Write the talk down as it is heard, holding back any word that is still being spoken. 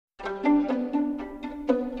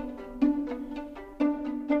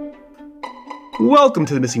Welcome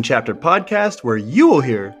to the Missing Chapter podcast, where you will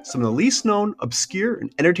hear some of the least known, obscure,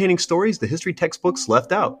 and entertaining stories the history textbooks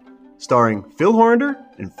left out, starring Phil Hollander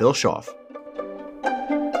and Phil Schaff.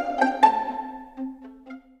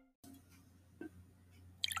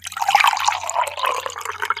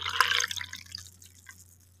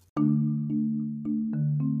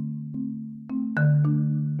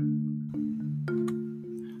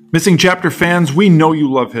 Missing Chapter fans, we know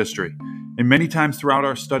you love history, and many times throughout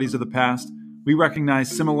our studies of the past, we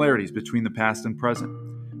recognize similarities between the past and present.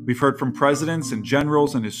 We've heard from presidents and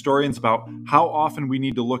generals and historians about how often we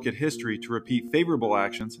need to look at history to repeat favorable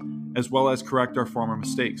actions as well as correct our former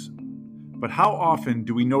mistakes. But how often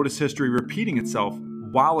do we notice history repeating itself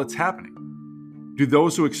while it's happening? Do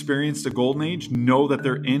those who experienced a golden age know that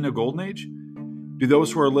they're in a golden age? Do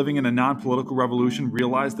those who are living in a non-political revolution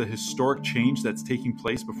realize the historic change that's taking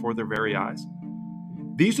place before their very eyes?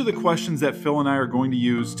 These are the questions that Phil and I are going to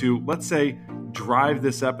use to, let's say, drive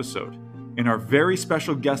this episode. And our very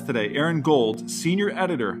special guest today, Aaron Gold, senior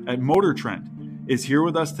editor at Motor Trend, is here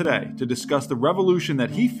with us today to discuss the revolution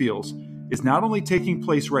that he feels is not only taking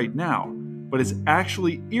place right now, but is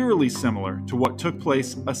actually eerily similar to what took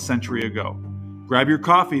place a century ago. Grab your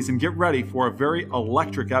coffees and get ready for a very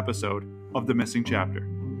electric episode of The Missing Chapter.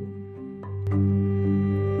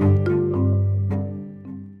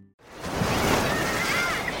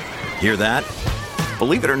 Hear that?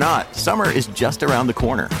 Believe it or not, summer is just around the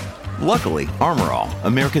corner. Luckily, Armor All,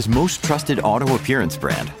 America's most trusted auto appearance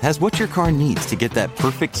brand, has what your car needs to get that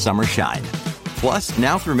perfect summer shine. Plus,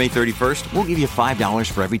 now through May 31st, we'll give you $5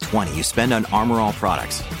 for every $20 you spend on Armor All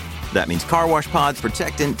products. That means car wash pods,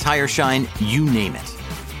 protectant, tire shine, you name it.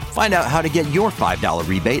 Find out how to get your $5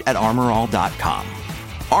 rebate at armorall.com.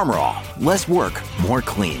 Armor All, less work, more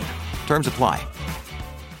clean. Terms apply.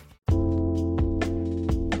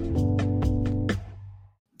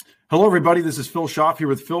 Hello, everybody. This is Phil Schaff here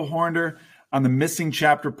with Phil Hollander on the Missing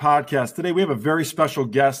Chapter podcast. Today, we have a very special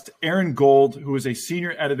guest, Aaron Gold, who is a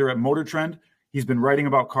senior editor at Motor Trend. He's been writing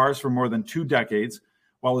about cars for more than 2 decades.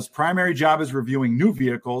 While his primary job is reviewing new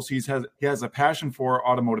vehicles, he has a passion for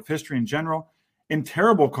automotive history in general, and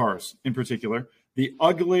terrible cars in particular. The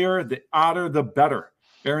uglier, the odder, the better.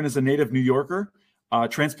 Aaron is a native New Yorker,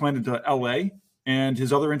 transplanted to LA, and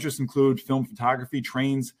his other interests include film photography,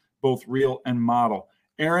 trains, both real and model.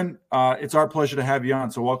 Aaron, it's our pleasure to have you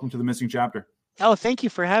on, so welcome to the Missing Chapter. Oh, thank you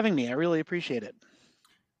for having me. I really appreciate it.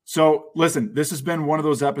 So, listen, this has been one of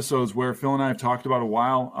those episodes where Phil and I have talked about a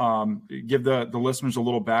while. Give the listeners a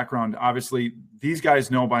little background. Obviously, these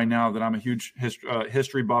guys know by now that I'm a huge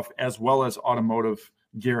history buff as well as automotive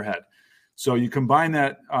gearhead. So you combine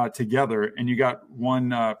that together, and you got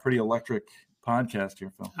one pretty electric podcast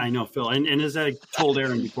here, Phil. I know, Phil. And as I told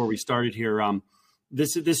Aaron before we started here,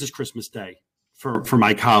 this is Christmas Day for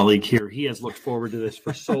my colleague here. He has looked forward to this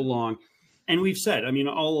for so long. And we've said, I mean,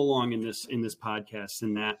 all along in this podcast,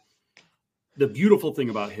 and that the beautiful thing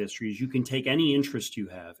about history is you can take any interest you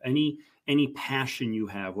have, any passion you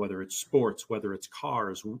have, whether it's sports, whether it's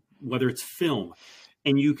cars, whether it's film,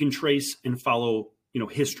 and you can trace and follow,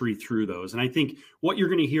 history through those. And I think what you're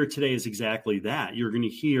going to hear today is exactly that. You're going to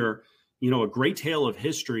hear, a great tale of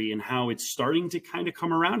history and how it's starting to kind of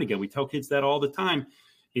come around again. We tell kids that all the time.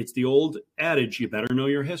 It's the old adage, you better know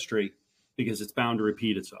your history because it's bound to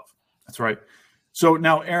repeat itself. That's right. So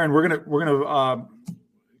now, Aaron, we're gonna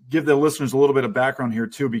give the listeners a little bit of background here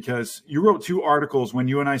too, because you wrote 2 articles when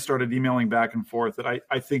you and I started emailing back and forth that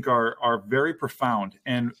I think are very profound,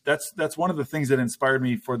 and that's one of the things that inspired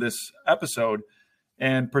me for this episode.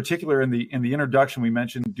 And particular in the introduction, we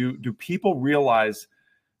mentioned do people realize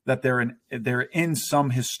that they're in some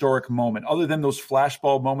historic moment other than those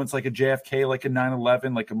flashbulb moments like a JFK, like a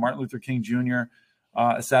 9/11, like a Martin Luther King Jr.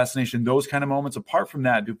 Assassination, those kind of moments. Apart from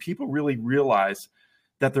that, do people really realize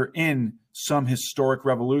that they're in some historic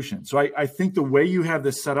revolution? So I think the way you have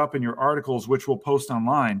this set up in your articles, which we'll post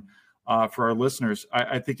online for our listeners,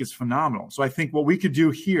 I think is phenomenal. So I think what we could do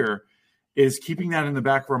here is keeping that in the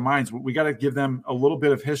back of our minds. We got to give them a little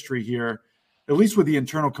bit of history here, at least with the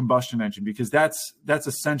internal combustion engine, because that's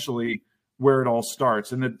essentially where it all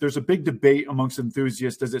starts. And there's a big debate amongst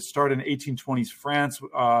enthusiasts. Does it start in 1820s France?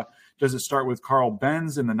 Does it start with Carl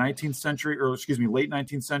Benz in the 19th century, or late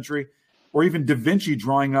 19th century, or even Da Vinci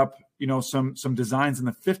drawing up, some designs in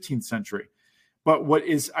the 15th century? But what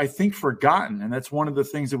is, I think, forgotten, and that's one of the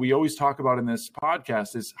things that we always talk about in this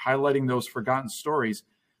podcast, is highlighting those forgotten stories,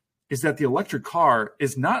 is that the electric car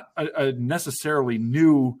is not a necessarily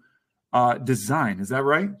new design. Is that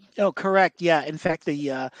right? Oh, correct. Yeah. In fact,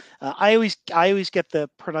 I always get the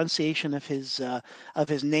pronunciation of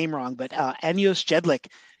his name wrong, but Anios Jedlik.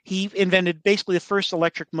 He invented basically the first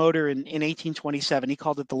electric motor in 1827. He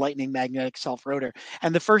called it the Lightning Magnetic Self-Rotor,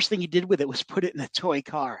 and the first thing he did with it was put it in a toy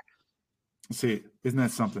car. See, isn't that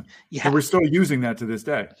something? Yeah, and we're still using that to this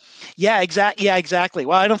day. Yeah, exactly.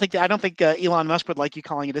 Well, I don't think Elon Musk would like you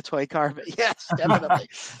calling it a toy car, but yes, definitely.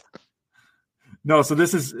 No, so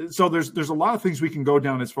there's a lot of things we can go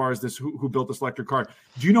down as far as this who built this electric car.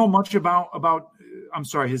 Do you know much about I'm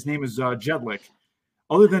sorry, his name is Jedlik.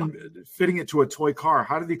 Other than fitting it to a toy car,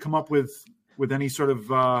 how did he come up with any sort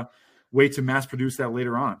of way to mass produce that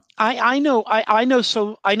later on? I know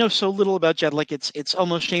so little about Jedlik. It's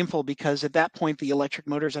almost shameful, because at that point the electric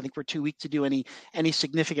motors, I think, were too weak to do any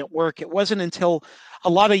significant work. It wasn't until a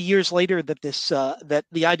lot of years later that that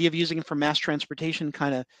the idea of using it for mass transportation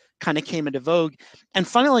kind of came into vogue. And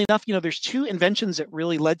funnily enough, there's two inventions that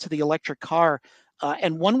really led to the electric car.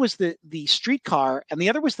 And one was the streetcar, and the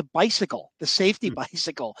other was the bicycle, the safety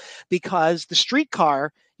bicycle, because the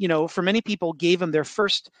streetcar, for many people, gave them their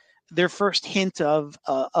first hint of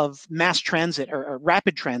mass transit or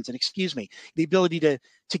rapid transit, the ability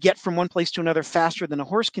to get from one place to another faster than a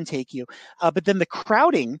horse can take you. But then the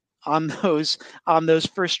crowding on those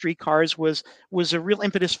first streetcars was a real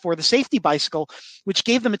impetus for the safety bicycle, which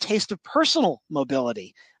gave them a taste of personal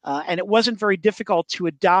mobility. And it wasn't very difficult to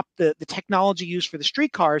adopt the technology used for the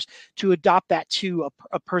streetcars, to adopt that to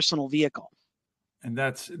a personal vehicle. And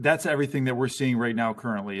that's everything that we're seeing right now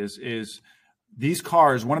currently is these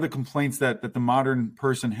cars. One of the complaints that the modern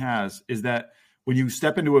person has is that when you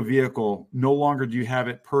step into a vehicle, no longer do you have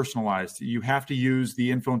it personalized. You have to use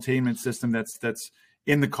the infotainment system that's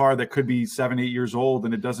in the car that could be 7-8 years old,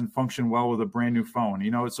 and it doesn't function well with a brand new phone.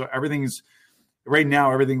 So everyone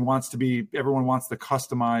wants the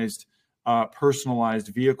customized, personalized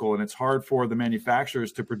vehicle, and it's hard for the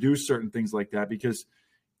manufacturers to produce certain things like that because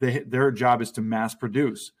their job is to mass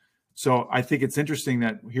produce. So I think it's interesting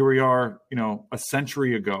that here we are, a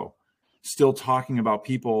century ago, still talking about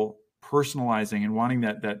people personalizing and wanting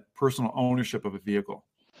that personal ownership of a vehicle.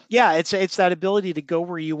 Yeah, it's that ability to go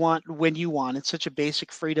where you want, when you want. It's such a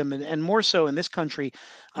basic freedom, and more so in this country,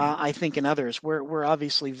 I think, in others. We're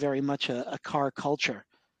obviously very much a car culture.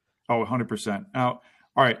 Oh, 100%. Now,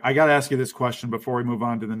 all right, I got to ask you this question before we move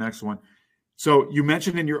on to the next one. So you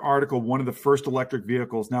mentioned in your article one of the first electric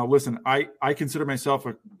vehicles. Now, listen, I consider myself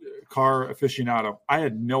a car aficionado. I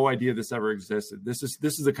had no idea this ever existed. This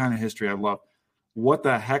is the kind of history I love. What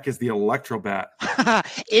the heck is the Electrobat?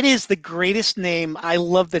 It is the greatest name. I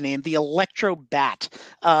love the name, the Electrobat.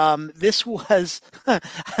 This was,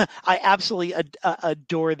 I absolutely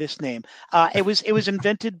adore this name. It was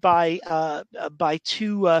invented by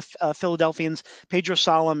two Philadelphians, Pedro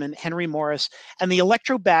Salom and Henry Morris. And the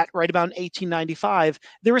Electrobat, right about 1895,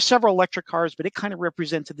 there were several electric cars, but it kind of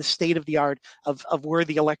represented the state of the art of where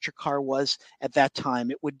the electric car was at that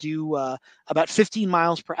time. It would do about 15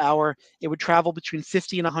 miles per hour. It would travel between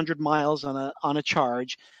 50 and 100 miles on a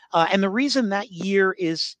charge. And the reason that year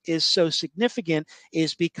is so significant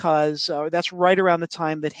is because that's right around the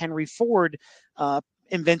time that Henry Ford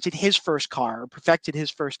invented his first car, or perfected his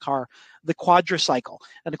first car, the quadricycle.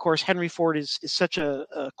 And of course, Henry Ford is such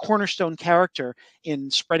a cornerstone character in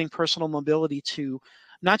spreading personal mobility to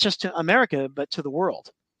not just to America, but to the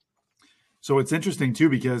world. So it's interesting too,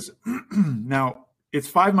 because now it's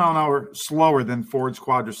 5 mile an hour slower than Ford's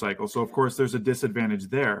quadricycle. So of course there's a disadvantage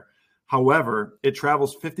there. However, it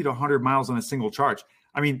travels 50 to 100 miles on a single charge.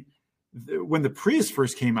 I mean, when the Prius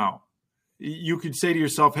first came out, you could say to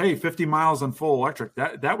yourself, hey, 50 miles on full electric,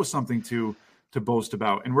 that was something to boast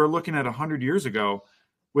about. And we're looking at 100 years ago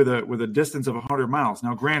with a distance of 100 miles.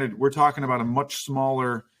 Now, granted, we're talking about a much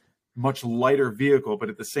smaller, much lighter vehicle, but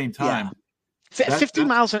at the same time, yeah. 15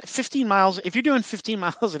 miles, if you're doing 15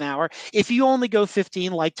 miles an hour, if you only go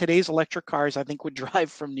 15, like today's electric cars, I think would drive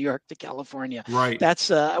from New York to California. Right. That's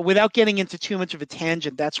without getting into too much of a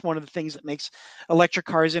tangent. That's one of the things that makes electric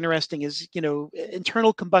cars interesting is,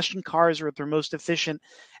 internal combustion cars are at their most efficient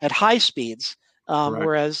at high speeds.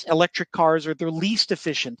 Whereas electric cars are their least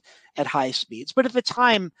efficient at high speeds. But at the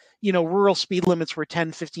time, rural speed limits were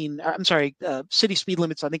city speed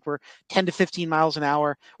limits, I think, were 10 to 15 miles an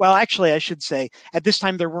hour. Well, actually, I should say at this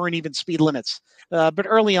time, there weren't even speed limits. But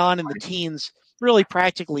early on in the teens, really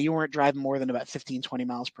practically, you weren't driving more than about 15, 20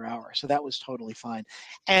 miles per hour. So that was totally fine.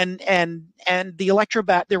 And the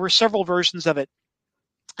Electrobat, there were several versions of it.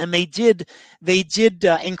 And they did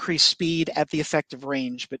increase speed at the effective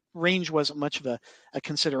range, but range wasn't much of a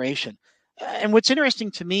consideration. And what's interesting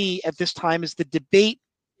to me at this time is the debate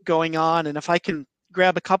going on, and if I can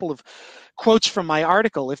grab a couple of quotes from my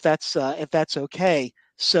article, if that's okay.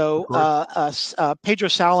 So Pedro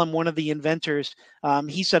Salem, one of the inventors,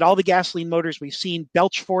 he said, all the gasoline motors we've seen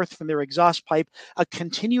belch forth from their exhaust pipe a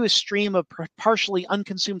continuous stream of partially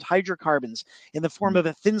unconsumed hydrocarbons in the form of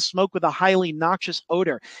a thin smoke with a highly noxious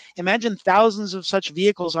odor. Imagine thousands of such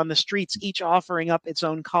vehicles on the streets, each offering up its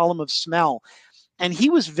own column of smell. And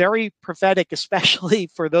he was very prophetic, especially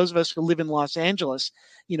for those of us who live in Los Angeles.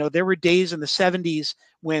 You know, there were days in the 70s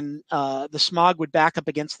when the smog would back up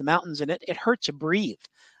against the mountains, and it hurt to breathe.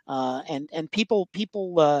 And people,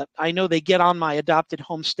 I know they get on my adopted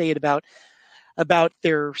home state about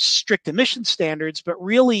their strict emission standards, but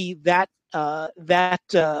really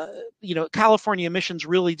California emissions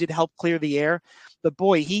really did help clear the air. But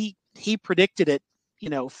boy, he predicted it,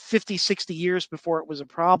 50, 60 years before it was a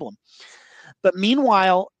problem. But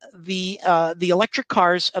meanwhile, the electric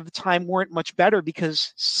cars of the time weren't much better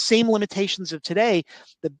because same limitations of today,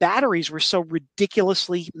 the batteries were so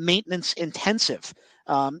ridiculously maintenance intensive.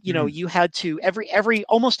 You had to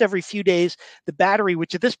almost every few days, the battery,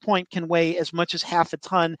 which at this point can weigh as much as half a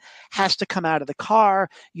ton, has to come out of the car.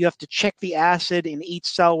 You have to check the acid in each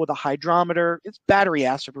cell with a hydrometer. It's battery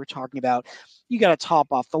acid we're talking about. You got to top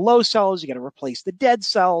off the low cells. You got to replace the dead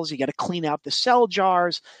cells. You got to clean out the cell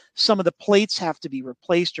jars. Some of the plates have to be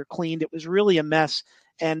replaced or cleaned. It was really a mess.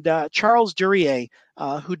 And Charles Duryea,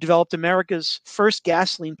 who developed America's first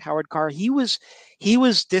gasoline-powered car, he was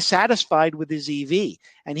dissatisfied with his EV,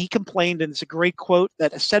 and he complained, and it's a great quote,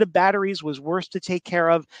 that a set of batteries was worse to take care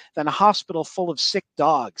of than a hospital full of sick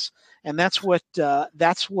dogs. And that's what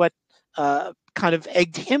kind of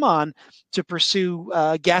egged him on to pursue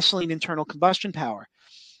gasoline internal combustion power.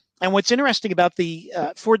 And what's interesting about the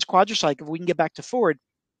Ford's quadricycle, if we can get back to Ford,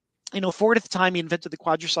 Ford at the time he invented the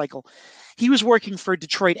quadricycle, he was working for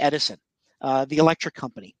Detroit Edison, the electric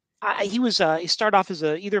company. He started off as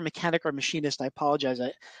either a mechanic or a machinist. I apologize,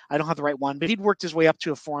 I don't have the right one, but he'd worked his way up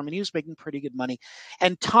to a foreman. He was making pretty good money.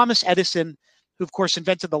 And Thomas Edison, who of course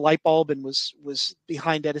invented the light bulb and was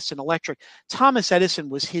behind Edison Electric, Thomas Edison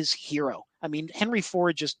was his hero. I mean, Henry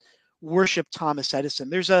Ford just worshipped Thomas Edison.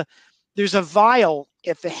 There's a vial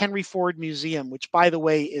at the Henry Ford Museum, which, by the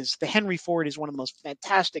way, the Henry Ford is one of the most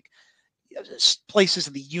fantastic places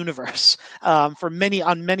in the universe on many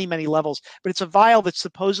levels. But it's a vial that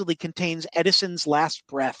supposedly contains Edison's last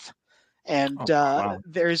breath. And wow.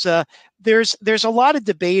 There's a lot of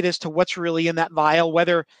debate as to what's really in that vial,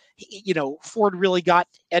 whether Ford really got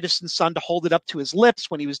Edison's son to hold it up to his lips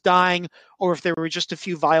when he was dying, or if there were just a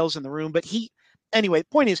few vials in the room. But anyway, the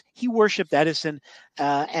point is, he worshipped Edison,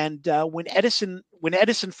 and when Edison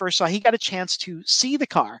first saw, he got a chance to see the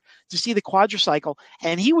car, to see the quadricycle,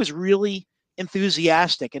 and he was really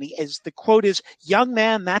enthusiastic. And the quote is, "Young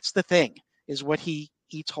man, that's the thing," is what he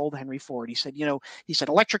told Henry Ford. He said,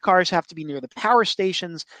 electric cars have to be near the power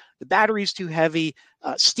stations. The battery's too heavy.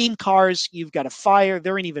 Steam cars, you've got a fire.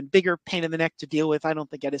 They're an even bigger pain in the neck to deal with. I don't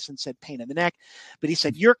think Edison said pain in the neck, but he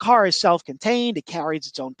said, your car is self-contained. It carries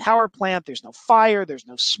its own power plant. There's no fire. There's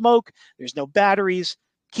no smoke. There's no batteries.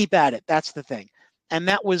 Keep at it. That's the thing. And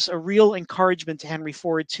that was a real encouragement to Henry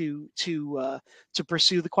Ford to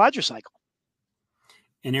pursue the quadricycle.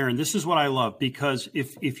 And Aaron, this is what I love, because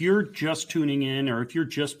if you're just tuning in, or if you're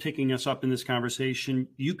just picking us up in this conversation,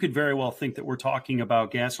 you could very well think that we're talking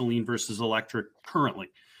about gasoline versus electric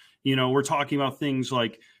currently. We're talking about things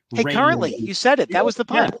like currently. You said it. That was the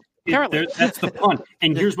pun. Yeah, currently. That's the pun.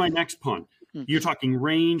 And here's my next pun. You're talking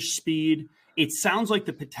range, speed. It sounds like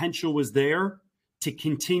the potential was there to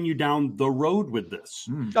continue down the road with this.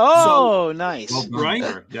 Oh, nice. Well, right?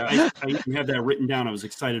 Yeah, I even have that written down. I was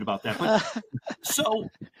excited about that. But so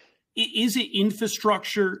is it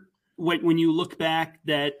infrastructure when you look back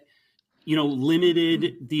that,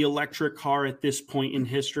 limited the electric car at this point in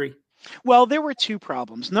history? Well, there were two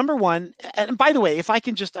problems. Number one, and by the way, if I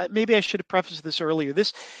can just, maybe I should have prefaced this earlier.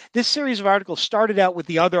 This series of articles started out with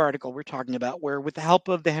the other article we're talking about, where with the help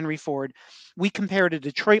of the Henry Ford, we compared a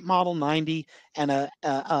Detroit Model 90 and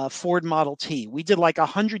a Ford Model T. We did like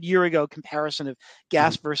 100-year ago comparison of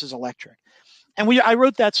gas versus electric. And I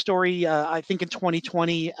wrote that story, I think in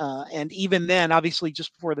 2020, and even then, obviously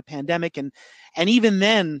just before the pandemic, and even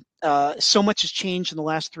then, so much has changed in the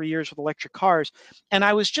last 3 years with electric cars. And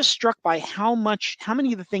I was just struck by how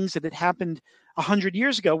many of the things that had happened 100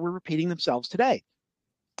 years ago were repeating themselves today.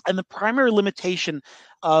 And the primary limitation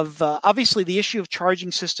of, obviously, the issue of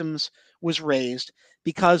charging systems was raised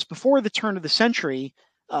because before the turn of the century,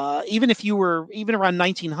 even around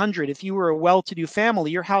 1900, if you were a well-to-do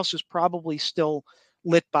family, your house was probably still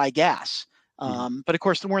lit by gas. But of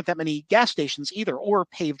course, there weren't that many gas stations either, or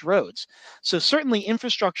paved roads. So certainly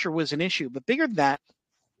infrastructure was an issue. But bigger than that,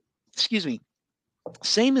 excuse me,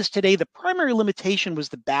 same as today, the primary limitation was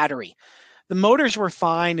the battery. The motors were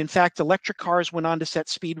fine. In fact, electric cars went on to set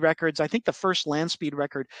speed records. I think the first land speed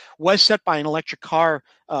record was set by an electric car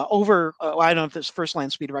I don't know if it's the first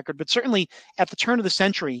land speed record, but certainly at the turn of the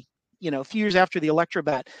century, a few years after the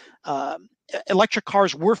Electrobat, electric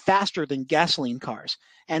cars were faster than gasoline cars.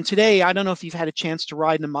 And today, I don't know if you've had a chance to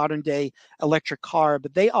ride in a modern day electric car,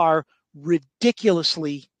 but they are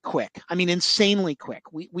ridiculously quick. I mean, insanely quick.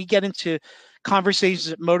 We get into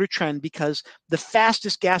conversations at Motor Trend because the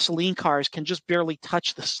fastest gasoline cars can just barely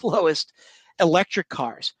touch the slowest electric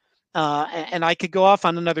cars. And I could go off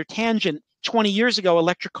on another tangent. 20 years ago,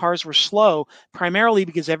 electric cars were slow, primarily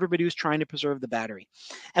because everybody was trying to preserve the battery.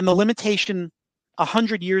 And the limitation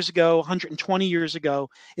 100 years ago, 120 years ago,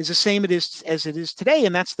 is the same as it is today,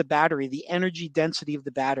 and that's the battery, the energy density of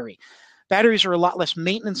the battery. Batteries are a lot less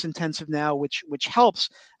maintenance intensive now, which helps,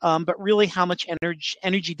 but really how much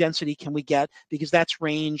energy density can we get, because that's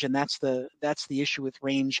range, and that's the issue with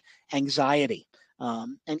range anxiety.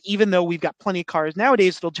 And even though we've got plenty of cars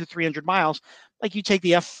nowadays that'll do 300 miles, like you take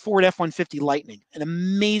the Ford F-150 Lightning, an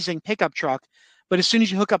amazing pickup truck, but as soon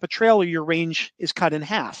as you hook up a trailer, your range is cut in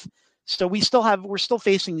half. So we're still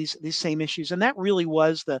facing these same issues, and that really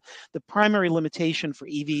was the primary limitation for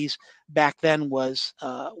EVs back then was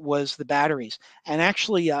the batteries. And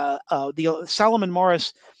actually, the Solomon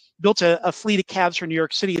Morris built a fleet of cabs for New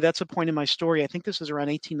York City. That's a point in my story. I think this was around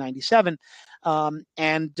 1897,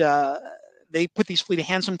 and they put these fleet of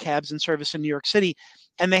hansom cabs in service in New York City,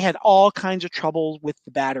 and they had all kinds of trouble with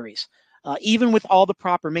the batteries. Even with all the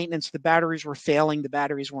proper maintenance, the batteries were failing, the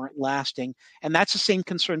batteries weren't lasting. And that's the same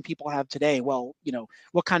concern people have today. Well,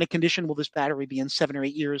 what kind of condition will this battery be in 7 or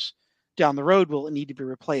 8 years down the road? Will it need to be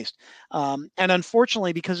replaced? And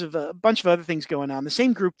unfortunately, because of a bunch of other things going on, the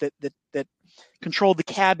same group that controlled the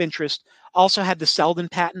cab interest also had the Selden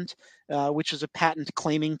patent, which is a patent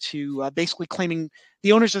claiming to basically claiming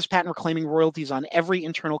the owners of this patent were claiming royalties on every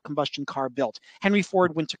internal combustion car built. Henry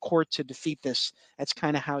Ford went to court to defeat this. That's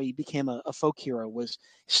kind of how he became a folk hero, was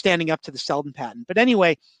standing up to the Selden patent. But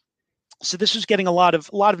anyway, so this was getting a lot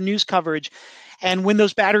of news coverage. And when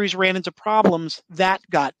those batteries ran into problems, that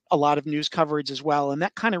got a lot of news coverage as well. And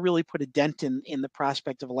that kind of really put a dent in the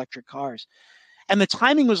prospect of electric cars. And the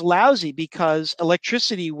timing was lousy because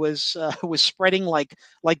electricity was spreading like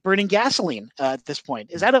burning gasoline at this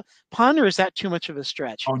point. Is that a pun, or is that too much of a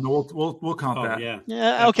stretch? Oh no, we'll count that.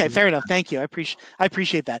 Yeah. Okay. Fair enough. Thank you. I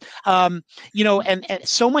appreciate that. And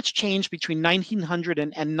so much changed between 1900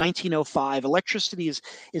 and 1905. Electricity is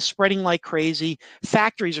spreading like crazy.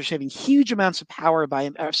 Factories are saving huge amounts of power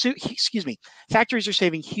Factories are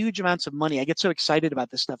saving huge amounts of money. I get so excited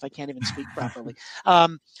about this stuff I can't even speak properly.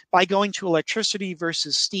 By going to electricity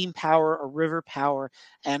versus steam power or river power.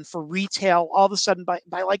 And for retail, all of a sudden by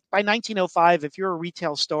 1905, if you're a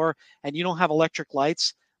retail store and you don't have electric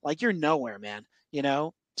lights, like, you're nowhere, man.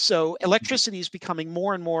 So electricity is becoming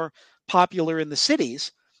more and more popular in the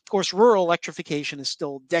cities. Of course, rural electrification is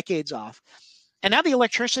still decades off. And now the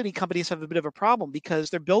electricity companies have a bit of a problem because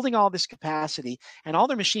they're building all this capacity and all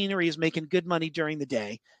their machinery is making good money during the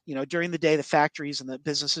day. During the day, the factories and the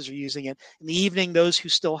businesses are using it. In the evening, those who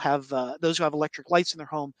have electric lights in their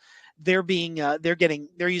home, they're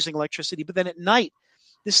using electricity. But then at night,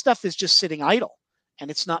 this stuff is just sitting idle and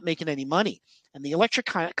it's not making any money. And the electric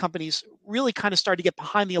companies really kind of started to get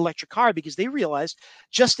behind the electric car because they realized,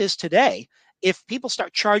 just as today, if people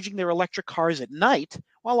start charging their electric cars at night,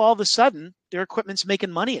 well, all of a sudden their equipment's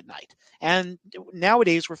making money at night. And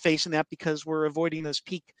nowadays we're facing that because we're avoiding those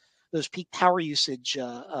peak power usage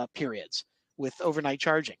periods with overnight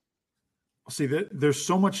charging. See, there's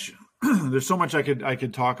so much I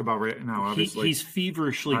could talk about right now. Obviously, he's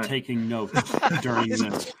feverishly taking notes during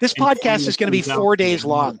this. This podcast is going to be 4 days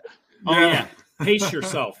long. Oh yeah, pace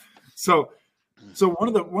yourself. So one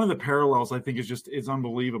of the parallels I think is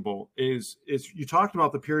unbelievable is you talked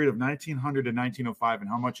about the period of 1900 to 1905 and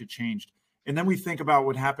how much it changed, and then we think about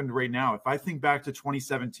what happened right now. If I think back to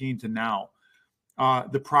 2017 to now,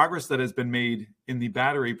 the progress that has been made in the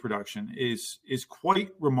battery production is quite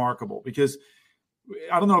remarkable. Because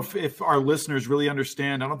I don't know if our listeners really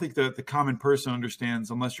understand. I don't think the common person understands,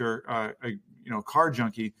 unless you're a car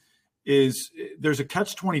junkie. There's a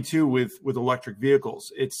catch-22 with electric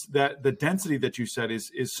vehicles. It's that the density that you said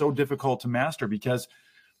is so difficult to master, because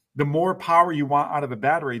the more power you want out of a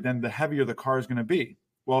battery, then the heavier the car is going to be.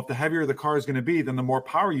 Well, if the heavier the car is going to be, then the more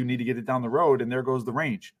power you need to get it down the road, and there goes the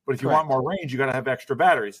range. But if you want more range, you got to have extra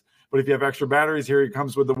batteries. But if you have extra batteries, here it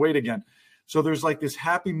comes with the weight again. So there's like this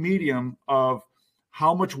happy medium of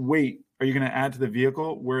how much weight are you going to add to the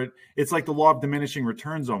vehicle, where it's like the law of diminishing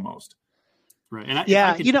returns almost. Right. And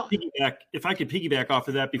if I could piggyback off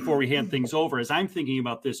of that before we hand things over, as I'm thinking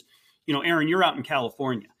about this, Aaron, you're out in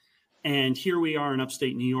California, and here we are in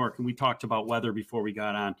upstate New York, and we talked about weather before we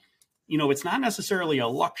got on. It's not necessarily a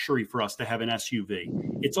luxury for us to have an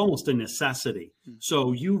SUV. It's almost a necessity.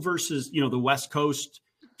 So you versus, the West Coast,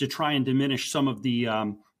 to try and diminish some of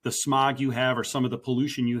the smog you have or some of the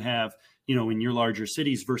pollution you have, in your larger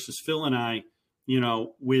cities versus Phil and I,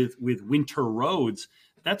 with winter roads,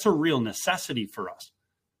 that's a real necessity for us.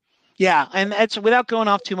 Yeah. And it's, without going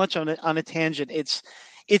off too much on a tangent,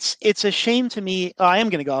 it's a shame to me. I am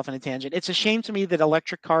going to go off on a tangent. It's a shame to me that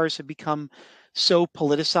electric cars have become so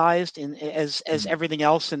politicized as everything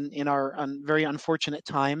else in our very unfortunate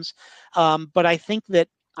times. But I think that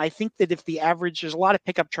if the average, there's a lot of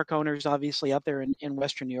pickup truck owners obviously out there in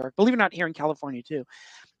Western New York, believe it or not, here in California too.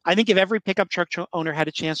 I think if every pickup truck owner had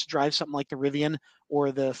a chance to drive something like the Rivian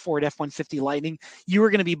or the Ford F-150 Lightning, you were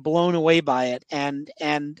going to be blown away by it. And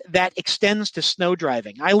that extends to snow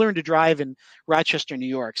driving. I learned to drive in Rochester, New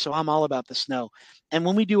York, so I'm all about the snow. And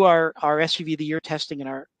when we do our SUV of the year testing and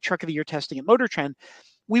our truck of the year testing at Motor Trend,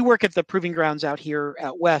 we work at the proving grounds out here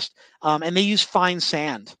out west, and they use fine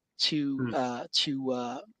sand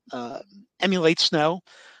to emulate snow.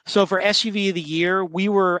 So for SUV of the year, we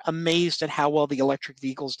were amazed at how well the electric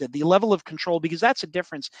vehicles did. The level of control, because that's a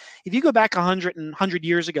difference. If you go back 100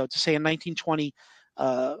 years ago to, say, a 1920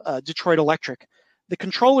 Detroit Electric, the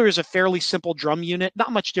controller is a fairly simple drum unit,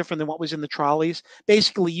 not much different than what was in the trolleys.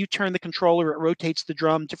 Basically, you turn the controller, it rotates the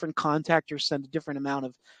drum, different contactors send a different amount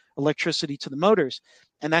of electricity to the motors,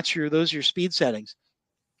 and those are your speed settings.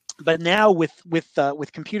 But now with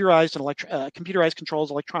computerized and computerized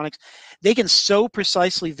controls, electronics, they can so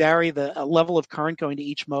precisely vary the level of current going to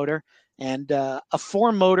each motor. And a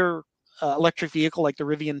 4-motor electric vehicle like the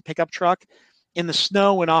Rivian pickup truck, in the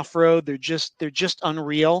snow and off-road, they're just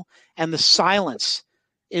unreal. And the silence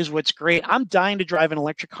is what's great. I'm dying to drive an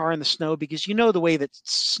electric car in the snow, because the way that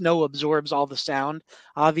snow absorbs all the sound,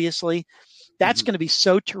 obviously. That's going to be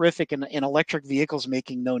so terrific in electric vehicles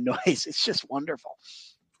making no noise. It's just wonderful.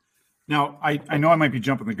 Now, I know I might be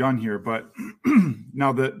jumping the gun here, but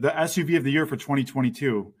now the SUV of the year for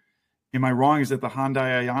 2022, am I wrong? Is it the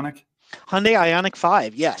Hyundai Ioniq? Hyundai Ioniq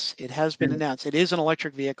 5, yes. It has been announced. It is an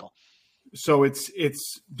electric vehicle. So it's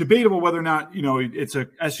debatable whether or not, it's a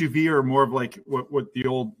SUV or more of like what the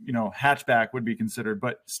old, hatchback would be considered.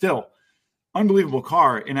 But still, unbelievable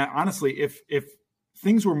car. And honestly, if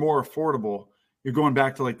things were more affordable, you're going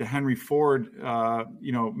back to like the Henry Ford,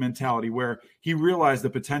 mentality, where he realized the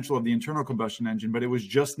potential of the internal combustion engine, but it was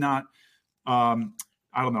just not,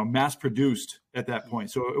 mass produced at that point.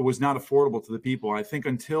 So it was not affordable to the people. I think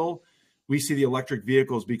until we see the electric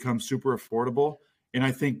vehicles become super affordable, and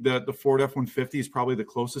I think the Ford F-150 is probably the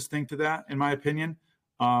closest thing to that, in my opinion.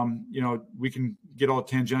 We can get all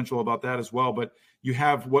tangential about that as well, but you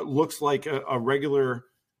have what looks like a regular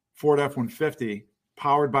Ford F-150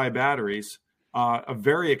 powered by batteries, a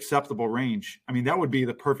very acceptable range. I mean, that would be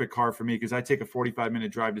the perfect car for me, because I take a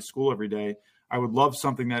 45-minute drive to school every day. I would love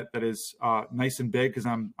something that is nice and big, because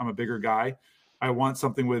I'm a bigger guy. I want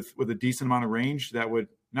something with a decent amount of range that would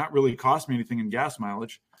not really cost me anything in gas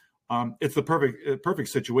mileage. It's the perfect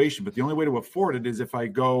situation, but the only way to afford it is if I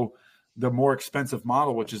go the more expensive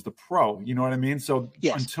model, which is the Pro. You know what I mean? So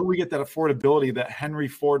yes, until we get that affordability, that Henry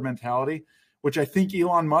Ford mentality, which I think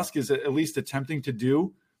Elon Musk is at least attempting to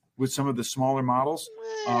do with some of the smaller models.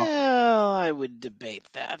 Well, I would debate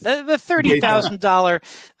that. The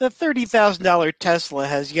 $30,000 Tesla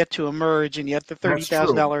has yet to emerge, and yet the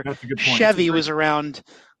 $30,000 Chevy was around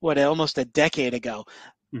almost a decade ago.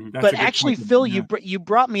 Mm-hmm. But actually, Phil, you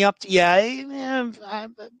brought me up to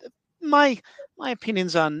my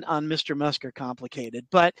opinions on Mr. Musk are complicated,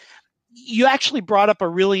 but you actually brought up a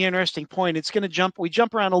really interesting point. It's going to we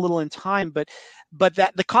jump around a little in time, but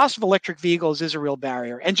that the cost of electric vehicles is a real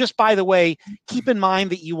barrier. And just by the way, keep in mind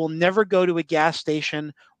that you will never go to a gas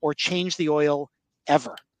station or change the oil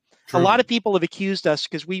ever. True. A lot of people have accused us,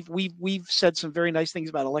 because we've said some very nice things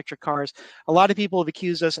about electric cars. A lot of people have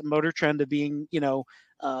accused us at Motor Trend of being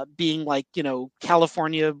like,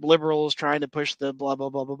 California liberals trying to push the blah, blah,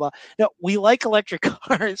 blah, blah, blah. No, we like electric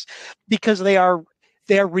cars because they are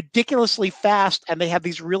ridiculously fast, and they have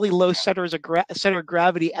these really low center of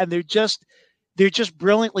gravity, and they're just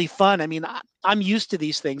brilliantly fun. I mean, I'm used to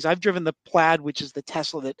these things. I've driven the Plaid, which is the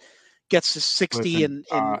Tesla that gets to 60 in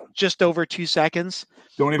just over 2 seconds.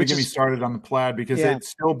 Don't even get me started on the Plaid, because it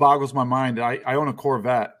still boggles my mind. I own a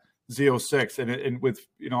Corvette Z06, and with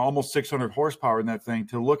almost 600 horsepower in that thing.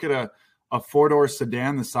 To look at a a 4-door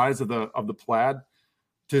sedan the size of the Plaid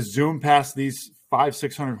to zoom past these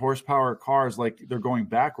 500-600 horsepower cars like they're going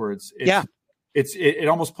backwards. It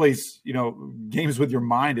almost plays, games with your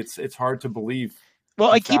mind. It's hard to believe.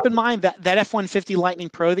 Well, I keep in mind that F-150 Lightning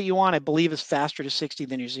Pro that you want, I believe, is faster to 60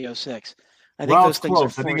 than your Z06. I think those things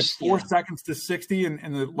close. are I think it's 4 seconds to 60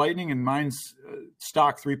 in the Lightning, and mine's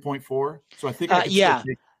stock 3.4. So I think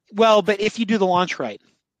Well, but if you do the launch right.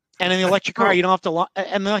 And in the electric car, you don't have to.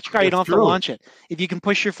 Launch it. If you can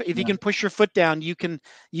push your foot down, you can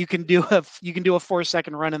do a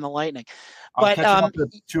 4-second run in the Lightning. I'll catch them up at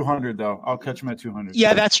 200 though. I'll catch them at 200.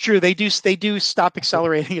 Yeah, that's true. They do stop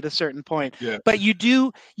accelerating at a certain point. Yeah. But you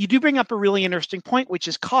do bring up a really interesting point, which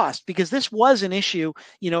is cost, because this was an issue.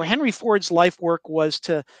 Henry Ford's life work was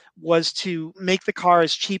to make the car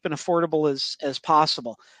as cheap and affordable as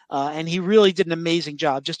possible. And he really did an amazing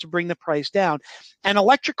job just to bring the price down. And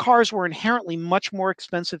electric cars were inherently much more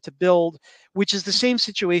expensive to build, which is the same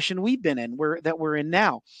situation we've been in, that we're in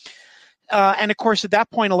now. And of course, at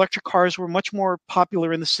that point, electric cars were much more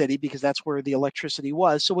popular in the city because that's where the electricity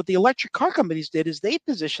was. So what the electric car companies did is they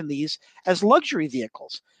positioned these as luxury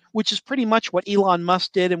vehicles, which is pretty much what Elon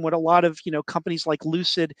Musk did and what a lot of, companies like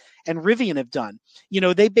Lucid and Rivian have done.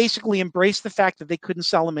 They basically embraced the fact that they couldn't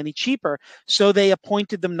sell them any cheaper. So they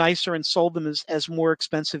appointed them nicer and sold them as more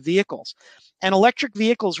expensive vehicles. And electric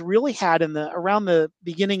vehicles really had around the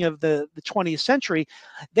beginning of the 20th century,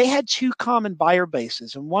 they had two common buyer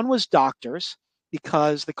bases. And one was doctors,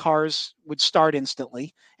 because the cars would start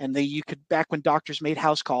instantly, and back when doctors made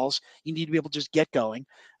house calls, you need to be able to just get going.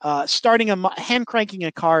 Hand cranking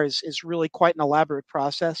a car is really quite an elaborate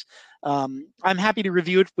process. I'm happy to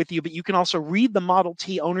review it with you, but you can also read the Model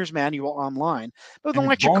T owner's manual online. But with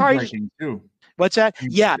electric cars, too. What's that?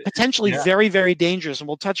 Yeah, potentially very, very dangerous, and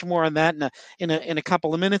we'll touch more on that in a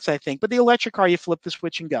couple of minutes, I think. But the electric car, you flip the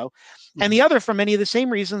switch and go. Mm-hmm. And the other, for many of the same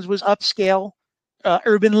reasons, was upscale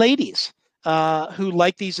urban ladies who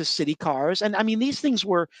like these as city cars. And I mean, these things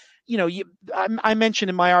were, I mentioned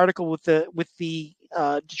in my article with the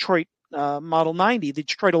Detroit Model 90, the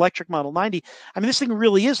Detroit Electric Model 90. I mean, this thing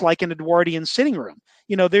really is like an Edwardian sitting room.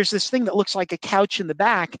 There's this thing that looks like a couch in the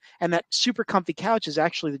back, and that super comfy couch is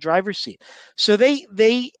actually the driver's seat. So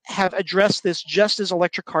they have addressed this just as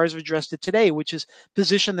electric cars have addressed it today, which is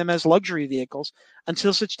position them as luxury vehicles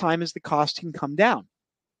until such time as the cost can come down.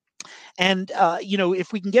 And,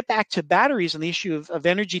 if we can get back to batteries and the issue of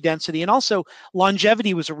energy density, and also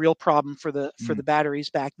longevity was a real problem for the batteries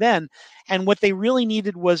back then. And what they really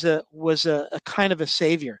needed was a kind of a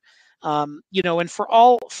savior. And for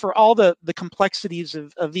all the complexities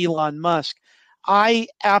of Elon Musk, I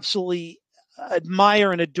absolutely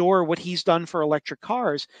admire and adore what he's done for electric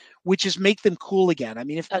cars, which is make them cool again. I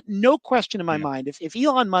mean, no question in my mind, if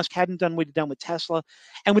Elon Musk hadn't done what he'd done with Tesla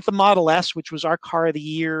and with the Model S, which was our car of the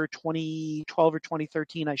year 2012 or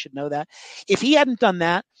 2013, I should know that. If he hadn't done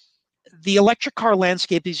that, the electric car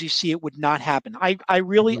landscape as you see it would not happen.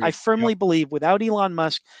 I firmly believe without Elon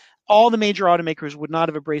Musk, all the major automakers would not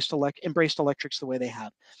have embraced electrics the way they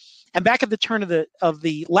have. And back at the turn of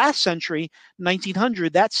the last century,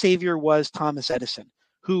 1900, that savior was Thomas Edison,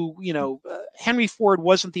 who, Henry Ford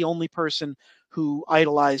wasn't the only person who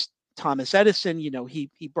idolized Thomas Edison. He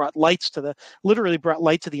literally brought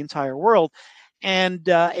light to the entire world. And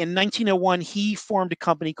in 1901, he formed a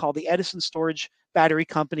company called the Edison Storage Battery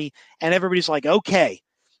Company. And everybody's like, okay,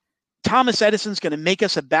 Thomas Edison's going to make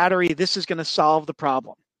us a battery. This is going to solve the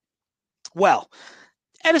problem. Well,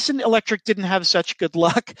 Edison Electric didn't have such good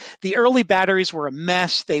luck. The early batteries were a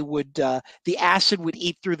mess. The acid would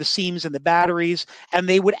eat through the seams in the batteries, and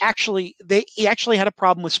he actually had a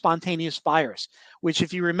problem with spontaneous fires, which,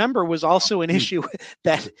 if you remember, was also an issue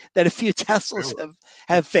that a few Teslas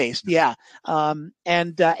have faced. Yeah,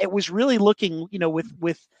 it was really looking,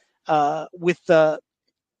 with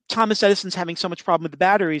Thomas Edison's having so much problem with the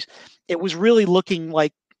batteries, it was really looking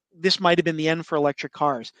like this might have been the end for electric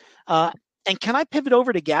cars. And can I pivot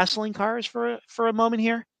over to gasoline cars for a moment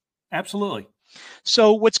here? Absolutely.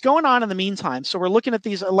 So what's going on in the meantime? So we're looking at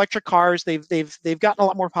these electric cars. They've gotten a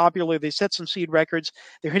lot more popular. They set some speed records.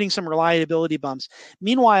 They're hitting some reliability bumps.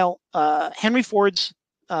 Meanwhile, Henry Ford's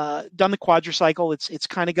done the quadricycle. It's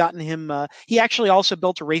kind of gotten him. He actually also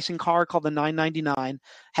built a racing car called the 999.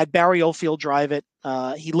 Had Barry Oldfield drive it.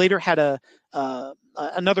 He later had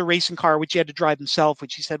another racing car which he had to drive himself,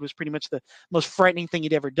 which he said was pretty much the most frightening thing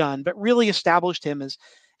he'd ever done, but really established him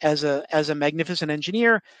as a magnificent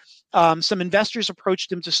engineer. Some investors approached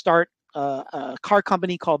him to start a car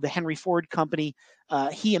company called the Henry Ford Company.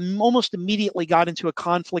 He almost immediately got into a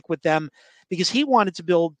conflict with them because he wanted to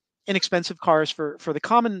build inexpensive cars for the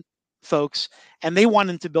common folks, and they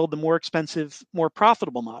wanted to build the more expensive, more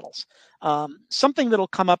profitable models. Something that'll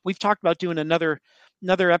come up. We've talked about doing another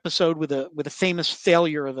episode with a famous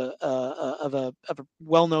failure of a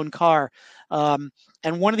well-known car.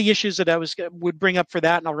 And one of the issues that would bring up for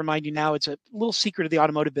that, and I'll remind you now, it's a little secret of the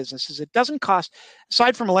automotive business, is it doesn't cost,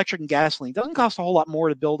 aside from electric and gasoline, it doesn't cost a whole lot more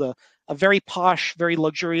to build a very posh, very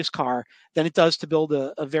luxurious car than it does to build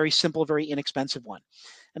a very simple, very inexpensive one.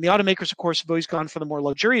 And the automakers, of course, have always gone for the more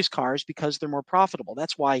luxurious cars because they're more profitable.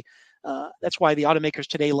 That's why the automakers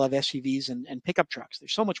today love SUVs and pickup trucks. They're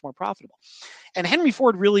so much more profitable. And Henry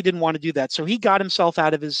Ford really didn't want to do that, so he got himself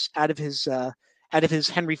out of his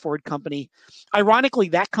Henry Ford company. Ironically,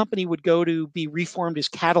 that company would go to be reformed as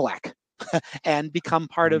Cadillac and become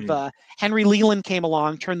part of Henry Leland came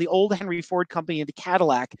along, turned the old Henry Ford company into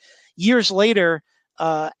Cadillac. Years later,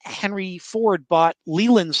 Henry Ford bought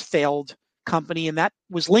Leland's failed company, and that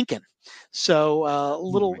was Lincoln. So a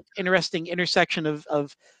little interesting intersection of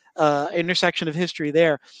history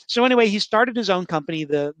there. So anyway, he started his own company,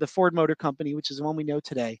 the Ford Motor Company, which is the one we know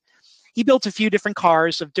today. He built a few different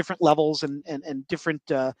cars of different levels and different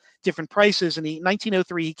prices. And in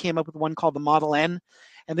 1903, he came up with one called the Model N,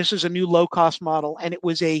 and this was a new low-cost model, and it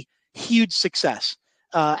was a huge success.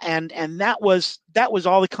 And that was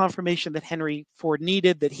all the confirmation that Henry Ford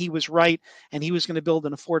needed, that he was right, and he was going to build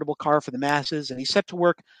an affordable car for the masses. And he set to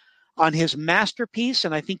work on his masterpiece,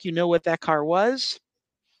 and I think you know what that car was.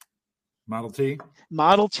 Model T?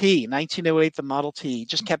 Model T, 1908, the Model T.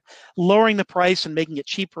 Just kept lowering the price and making it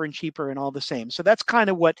cheaper and cheaper and all the same. So that's kind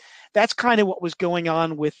of what was going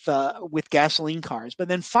on with gasoline cars. But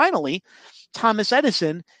then finally, Thomas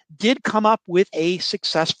Edison did come up with a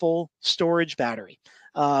successful storage battery.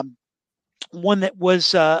 One that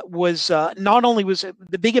was not only was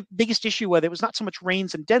the biggest issue with it was not so much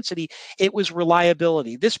range and density, it was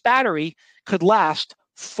reliability. This battery could last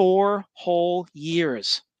 4 whole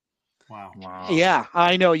years. Wow. Yeah,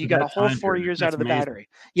 I know. You got a whole 4 years out of the battery.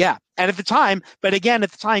 Yeah. And at the time,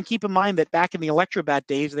 keep in mind that back in the Electrobat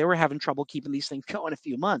days, they were having trouble keeping these things going a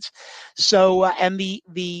few months. So, and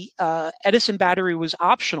the Edison battery was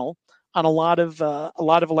optional on a lot of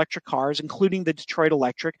electric cars, including the Detroit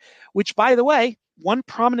Electric, which, by the way, one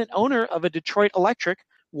prominent owner of a Detroit Electric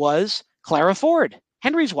was Clara Ford,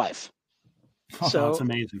 Henry's wife. So that's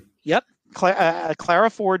amazing. Yep. Clara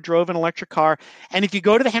Ford drove an electric car. And if you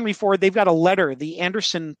go to the Henry Ford, they've got a letter. The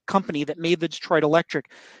Anderson company that made the Detroit Electric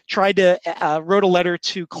wrote a letter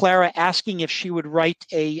to Clara asking if she would write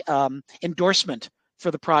a endorsement for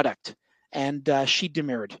the product. And she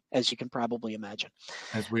demurred, as you can probably imagine.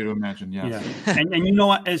 As we would imagine, yes. Yeah. And you know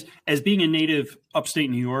what, as being a native upstate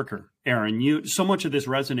New Yorker, Aaron, so much of this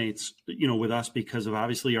resonates, with us because of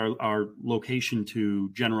obviously our location to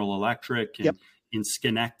General Electric and in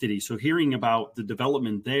Schenectady. So hearing about the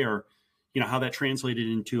development there, how that translated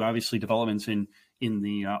into obviously developments in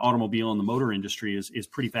the automobile and the motor industry is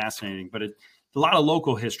pretty fascinating. But a lot of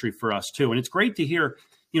local history for us too. And it's great to hear,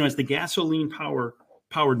 as the gasoline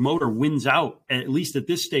powered motor wins out, at least at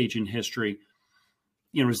this stage in history,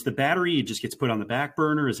 is the battery, it just gets put on the back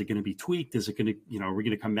burner? Is it going to be tweaked? Is it going to, are we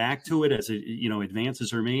going to come back to it as it,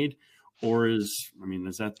 advances are made? Or is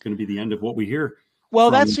that going to be the end of what we hear?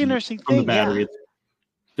 Well, that's the interesting thing. The battery. Yeah.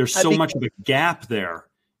 There's so much of a gap there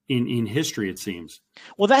in history, it seems.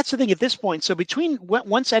 Well, that's the thing at this point. So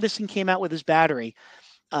once Edison came out with his battery,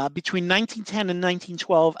 between 1910 and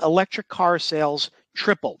 1912, electric car sales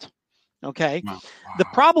tripled. Okay. Wow. The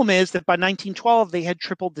problem is that by 1912, they had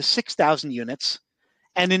tripled to 6,000 units.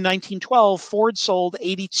 And in 1912, Ford sold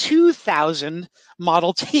 82,000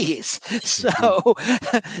 Model Ts.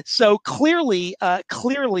 So clearly,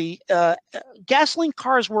 gasoline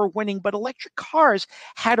cars were winning, but electric cars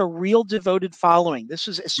had a real devoted following. This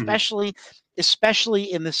was especially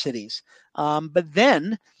in the cities. But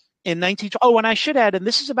then in 1912, and I should add, and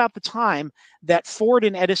this is about the time that Ford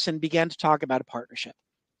and Edison began to talk about a partnership.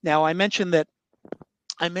 Now, I mentioned that.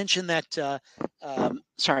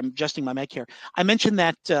 Sorry, I'm adjusting my mic here. I mentioned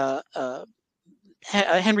that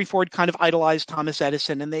Henry Ford kind of idolized Thomas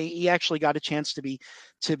Edison, and he actually got a chance to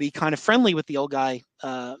be kind of friendly with the old guy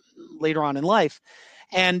later on in life.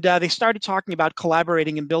 And they started talking about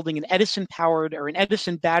collaborating and building an Edison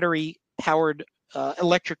battery powered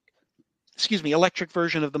electric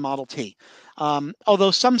version of the Model T.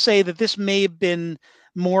 Although some say that this may have been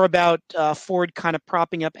more about Ford kind of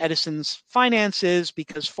propping up Edison's finances,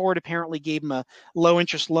 because Ford apparently gave him a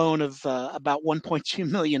low-interest loan of about $1.2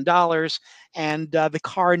 million, and the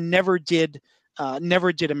car never did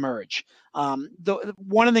emerge.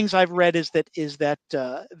 One of the things I've read is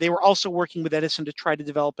that they were also working with Edison to try to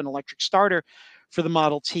develop an electric starter for the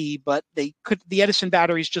Model T, but the Edison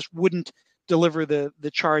batteries just wouldn't deliver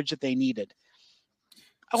the charge that they needed.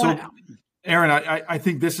 Aaron, I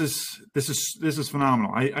think this is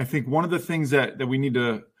phenomenal. I think one of the things that we need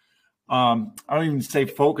to I don't even say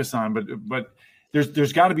focus on, but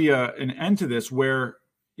there's got to be an end to this where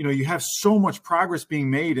you have so much progress being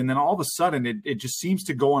made, and then all of a sudden it just seems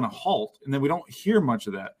to go on a halt, and then we don't hear much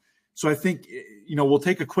of that. So I think we'll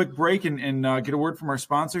take a quick break and get a word from our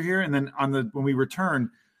sponsor here, and then when we return,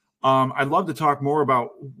 I'd love to talk more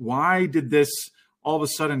about why did this all of a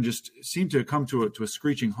sudden just seem to come to a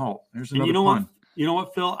screeching halt. There's another pun. You know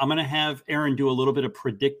what, Phil? I'm going to have Aaron do a little bit of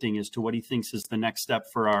predicting as to what he thinks is the next step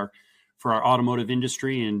for our automotive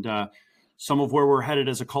industry and some of where we're headed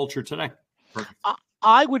as a culture today. Perfect.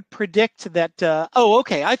 I would predict that.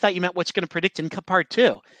 Okay. I thought you meant what's going to predict in part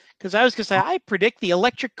 2, because I was going to say I predict the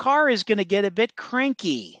electric car is going to get a bit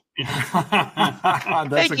cranky.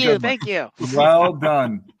 Thank you. Well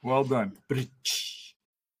done.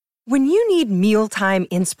 When you need mealtime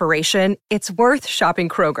inspiration, it's worth shopping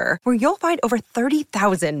Kroger, where you'll find over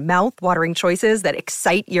 30,000 mouth-watering choices that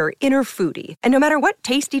excite your inner foodie. And no matter what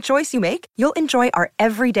tasty choice you make, you'll enjoy our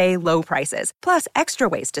everyday low prices, plus extra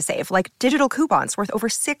ways to save, like digital coupons worth over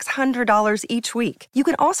 $600 each week. You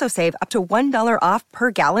can also save up to $1 off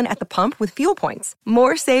per gallon at the pump with fuel points.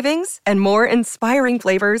 More savings and more inspiring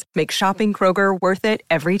flavors make shopping Kroger worth it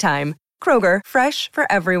every time. Kroger, fresh for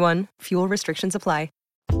everyone. Fuel restrictions apply.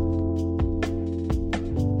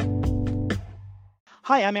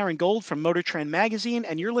 Hi, I'm Aaron Gold from Motor Trend Magazine,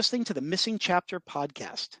 and you're listening to the Missing Chapter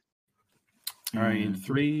podcast. All right, in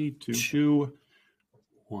 3, 2,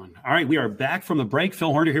 1. All right, we are back from the break.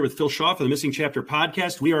 Phil Horner here with Phil Shaw for the Missing Chapter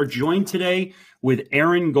podcast. We are joined today with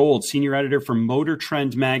Aaron Gold, senior editor for Motor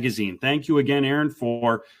Trend Magazine. Thank you again, Aaron,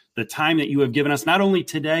 for the time that you have given us, not only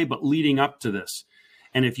today, but leading up to this.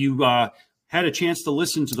 And if you had a chance to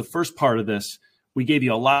listen to the first part of this, we gave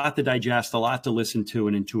you a lot to digest, a lot to listen to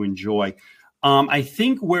and to enjoy. I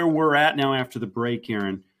think where we're at now after the break,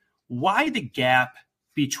 Aaron, why the gap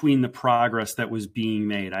between the progress that was being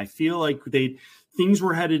made? I feel like things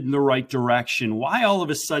were headed in the right direction. Why all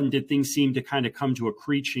of a sudden did things seem to kind of come to a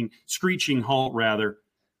screeching halt, rather,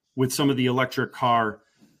 with some of the electric car,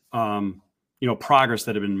 progress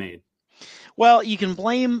that had been made? Well, you can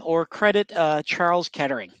blame or credit Charles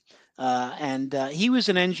Kettering. And he was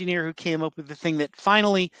an engineer who came up with the thing that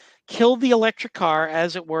finally killed the electric car,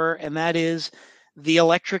 as it were, and that is the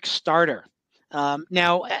electric starter.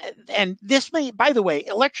 Now, and this may, by the way,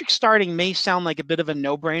 electric starting may sound like a bit of a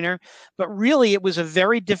no-brainer, but really it was a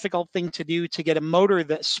very difficult thing to do, to get a motor,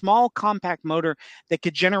 that small compact motor that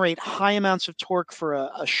could generate high amounts of torque for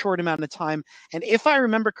a short amount of time. And if I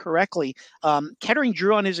remember correctly, Kettering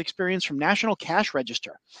drew on his experience from National Cash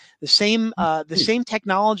Register, the same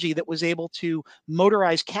technology that was able to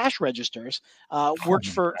motorize cash registers worked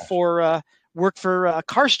for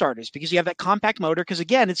car starters, because you have that compact motor, because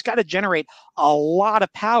again, it's got to generate a lot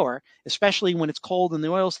of power, especially when it's cold and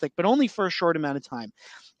the oil's thick, but only for a short amount of time.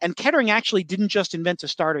 And Kettering actually didn't just invent a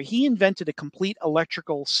starter, he invented a complete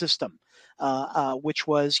electrical system, which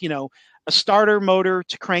was, a starter motor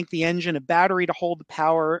to crank the engine, a battery to hold the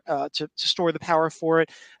power, to store the power for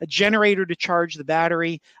it, a generator to charge the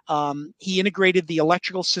battery. He integrated the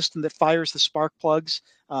electrical system that fires the spark plugs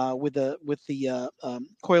with the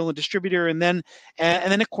coil and distributor, and then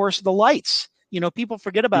of course the lights. People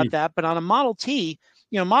forget about that, but on a Model T,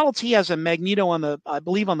 Model T has a magneto on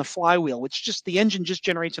the flywheel, which the engine just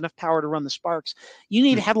generates enough power to run the sparks. You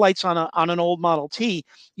need headlights on an old Model T.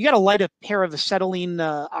 You got to light a pair of acetylene,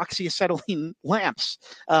 oxyacetylene lamps,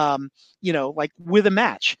 like with a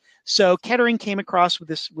match. So Kettering came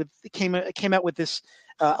out with this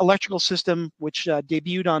electrical system, which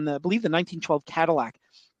debuted on I believe the 1912 Cadillac.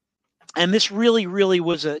 And this really, really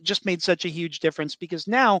was just made such a huge difference, because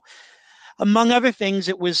now, among other things,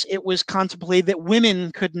 it was contemplated that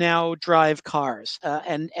women could now drive cars,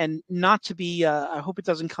 and not to be. I hope it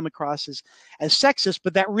doesn't come across as sexist,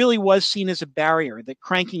 but that really was seen as a barrier. The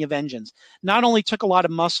cranking of engines not only took a lot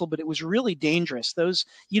of muscle, but it was really dangerous.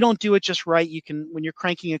 You don't do it just right. When you're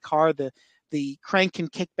cranking a car, the crank can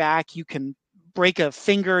kick back. You can break a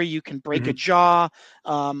finger, you can break a jaw,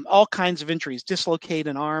 all kinds of injuries, dislocate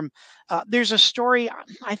an arm. There's a story.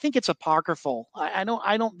 I think it's apocryphal. I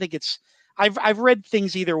don't think it's. I've read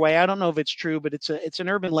things either way. I don't know if it's true, but it's an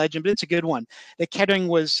urban legend, but it's a good one. That Kettering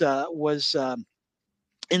was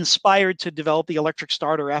inspired to develop the electric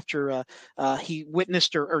starter after he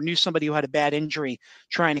witnessed or knew somebody who had a bad injury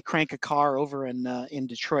trying to crank a car over in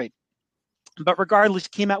Detroit. But regardless,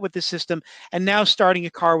 came out with this system, and now starting a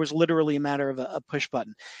car was literally a matter of a push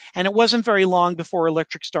button. And it wasn't very long before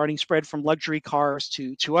electric starting spread from luxury cars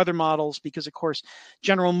to other models, because, of course,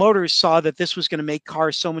 General Motors saw that this was going to make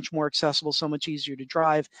cars so much more accessible, so much easier to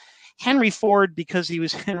drive. Henry Ford, because he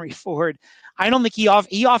was Henry Ford, I don't think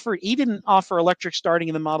he didn't offer electric starting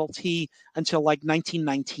in the Model T until like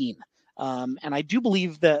 1919. And I do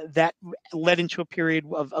believe that led into a period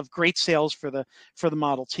of great sales for the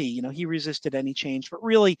Model T. You know, he resisted any change, but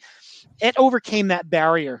really it overcame that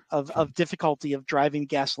barrier of difficulty of driving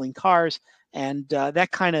gasoline cars. And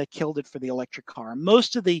that kind of killed it for the electric car.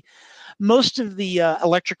 Most of the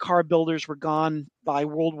electric car builders were gone by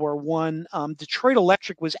World War I. Detroit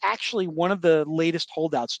Electric was actually one of the latest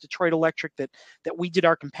holdouts. Detroit Electric that we did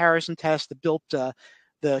our comparison test, that built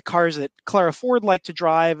the cars that Clara Ford liked to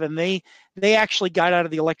drive, and they actually got out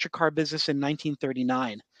of the electric car business in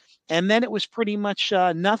 1939. And then it was pretty much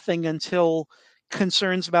nothing until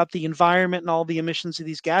concerns about the environment and all the emissions of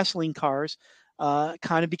these gasoline cars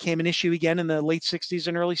kind of became an issue again in the late 60s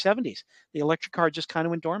and early 70s. The electric car just kind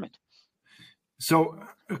of went dormant. So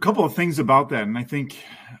a couple of things about that, and I think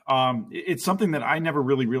it's something that I never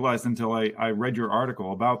really realized until I read your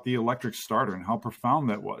article about the electric starter and how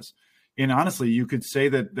profound that was. And honestly, you could say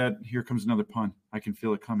that here comes another pun. I can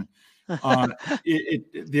feel it coming.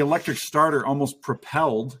 The electric starter almost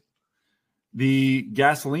propelled the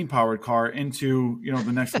gasoline-powered car into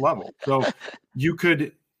the next level. So you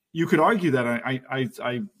could argue that.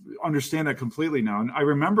 I understand that completely now. And I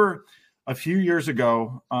remember a few years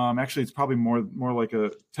ago. Actually, it's probably more like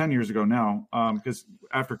 10 years ago now. Because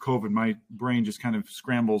after COVID, my brain just kind of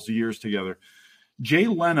scrambles years together. Jay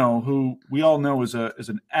Leno, who we all know is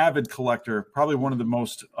an avid collector, probably one of the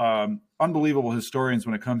most unbelievable historians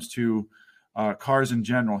when it comes to cars in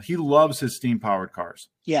general. He loves his steam-powered cars.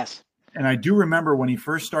 Yes. And I do remember when he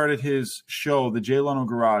first started his show, the Jay Leno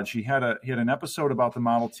Garage, he had an episode about the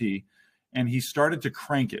Model T, and he started to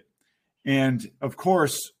crank it. And of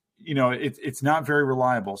course, it's not very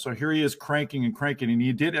reliable. So here he is cranking, and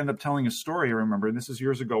he did end up telling a story, I remember, and this is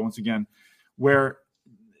years ago once again, where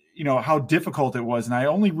how difficult it was. And I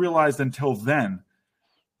only realized until then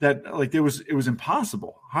that it was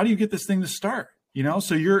impossible. How do you get this thing to start?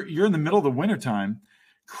 So you're in the middle of the wintertime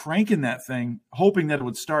cranking that thing, hoping that it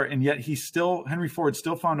would start. And yet Henry Ford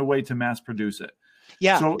still found a way to mass produce it.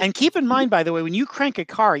 Yeah. So, and keep in mind, by the way, when you crank a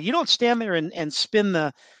car, you don't stand there and spin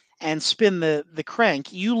the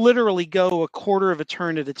crank. You literally go a quarter of a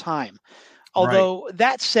turn at a time. Although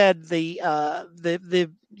that said, the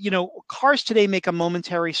cars today make a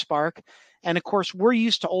momentary spark, and of course we're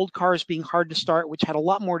used to old cars being hard to start, which had a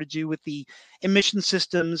lot more to do with the emission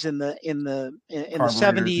systems in the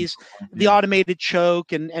 70s, the automated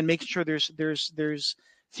choke, and making sure there's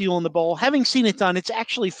fuel in the bowl. Having seen it done, it's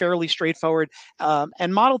actually fairly straightforward.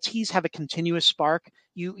 And Model Ts have a continuous spark.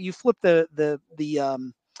 You flip the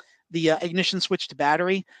ignition switch to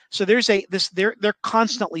battery, so they're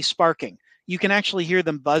constantly sparking. You can actually hear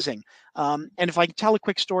them buzzing. And if I can tell a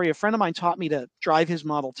quick story, a friend of mine taught me to drive his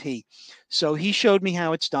Model T. So he showed me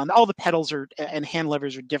how it's done. All the pedals and hand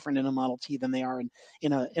levers are different in a Model T than they are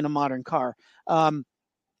in a modern car. And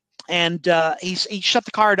he shut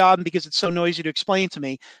the car down because it's so noisy to explain to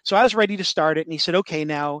me. So I was ready to start it. And he said, okay,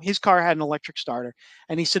 now his car had an electric starter.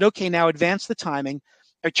 And he said, okay, now advance the timing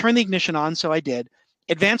or turn the ignition on. So I did.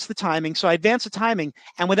 Advance the timing. So I advanced the timing,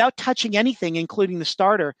 and without touching anything, including the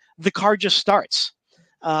starter, the car just starts.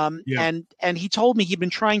 And he told me he'd been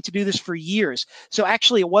trying to do this for years. So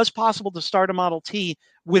actually it was possible to start a Model T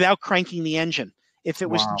without cranking the engine. If it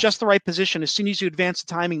was just the right position, as soon as you advance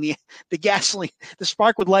the timing, the gasoline, the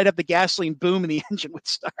spark would light up the gasoline, boom, and the engine would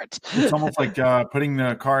start. It's almost like putting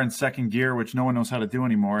the car in second gear, which no one knows how to do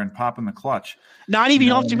anymore, and popping the clutch. Not even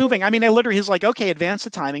you don't have to moving. I mean, I literally he's like, okay, advance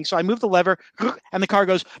the timing. So I move the lever, and the car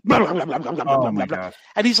goes, blah, blah, blah, blah, blah, blah, oh my blah. God.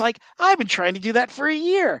 And he's like, I've been trying to do that for a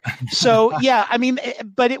year. So yeah, I mean,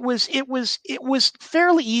 but it was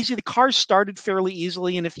fairly easy. The cars started fairly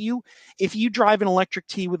easily, and if you drive an electric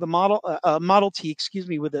T with a Model T,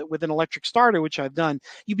 with an electric starter, which I've done,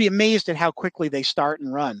 you'd be amazed at how quickly they start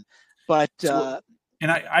and run. But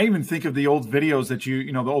and I even think of the old videos that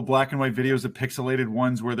the old black and white videos, the pixelated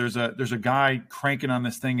ones where there's a guy cranking on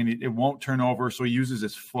this thing and it won't turn over, so he uses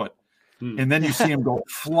his foot. And then you see him go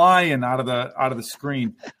flying out of the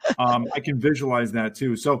screen. I can visualize that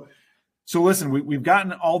too. So listen, we've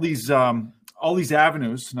gotten all these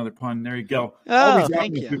avenues, another pun, there you go. All these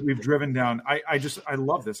avenues we've driven down. I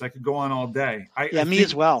love this. I could go on all day. Me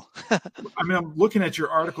as well. I mean, I'm looking at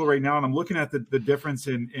your article right now, and I'm looking at the difference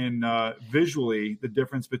in visually, the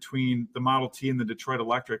difference between the Model T and the Detroit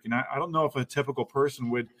Electric. And I don't know if a typical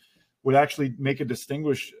person would actually make a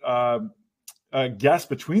distinguished guess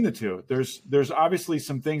between the two. There's obviously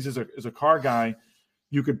some things as a car guy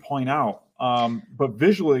you could point out, but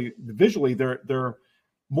visually they're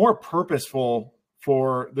more purposeful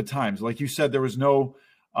for the times. Like you said, there was no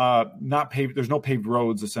there's no paved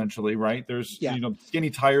roads essentially, right? There's skinny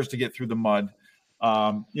tires to get through the mud,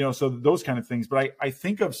 so those kind of things. But I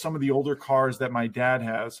think of some of the older cars that my dad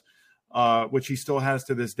has, which he still has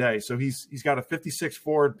to this day. So he's got a 56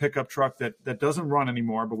 Ford pickup truck that doesn't run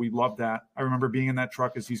anymore, but we love that. I remember being in that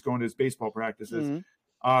truck as he's going to his baseball practices.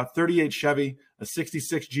 38 Chevy, a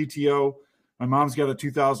 66 GTO. My mom's got a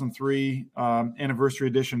 2003 anniversary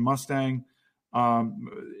edition Mustang.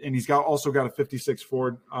 And he's also got a 56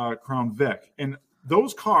 Ford Crown Vic. And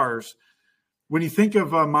those cars, when you think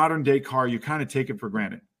of a modern day car, you kind of take it for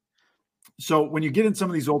granted. So when you get in some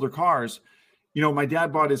of these older cars, my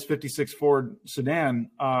dad bought his 56 Ford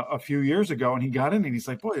sedan a few years ago, and he got in and he's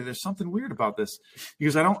like, boy, there's something weird about this.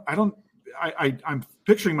 Because I'm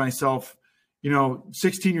picturing myself,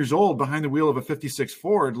 16 years old behind the wheel of a 56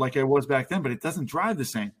 Ford like I was back then, but it doesn't drive the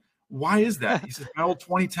same. Why is that? He says, my old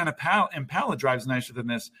 2010 Impala drives nicer than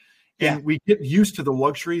this. And we get used to the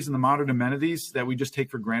luxuries and the modern amenities that we just take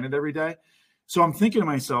for granted every day. So I'm thinking to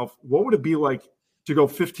myself, what would it be like to go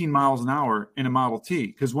 15 miles an hour in a Model T?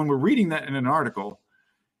 Because when we're reading that in an article,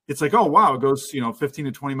 it's like, oh, wow, it goes, 15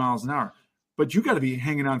 to 20 miles an hour. But you got to be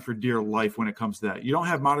hanging on for dear life when it comes to that. You don't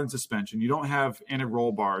have modern suspension. You don't have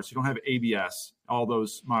anti-roll bars. You don't have ABS, all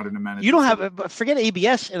those modern amenities. You don't have, forget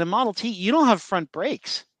ABS in a Model T, you don't have front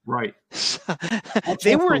brakes. Right.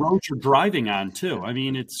 They were the roads you're driving on too. I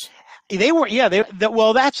mean, they were,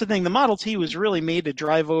 well, that's the thing. The Model T was really made to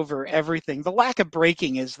drive over everything. The lack of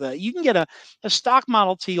braking is you can get a stock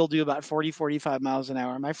Model T will do about 40, 45 miles an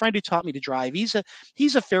hour. My friend who taught me to drive, he's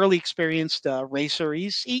a fairly experienced racer.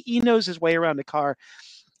 He knows his way around a car.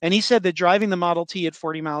 And he said that driving the Model T at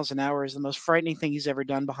 40 miles an hour is the most frightening thing he's ever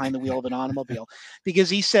done behind the wheel of an automobile, because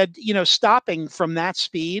he said, stopping from that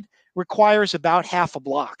speed requires about half a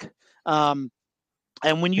block.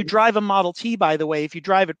 And when you drive a Model T, by the way, if you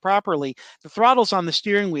drive it properly, the throttle's on the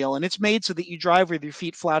steering wheel, and it's made so that you drive with your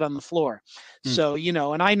feet flat on the floor. So,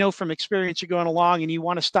 and I know from experience, you're going along and you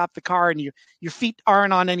want to stop the car and your feet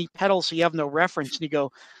aren't on any pedals, so you have no reference. And you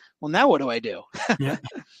go, well, now what do I do? Yeah.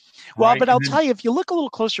 Well, but I'll tell you, if you look a little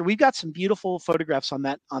closer, we've got some beautiful photographs on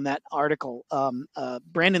that article.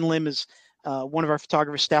 Brandon Lim is one of our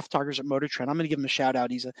staff photographers at Motor Trend. I'm going to give him a shout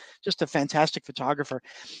out. He's just a fantastic photographer.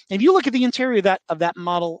 And if you look at the interior of that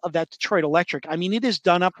model of that Detroit Electric, I mean, it is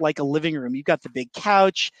done up like a living room. You've got the big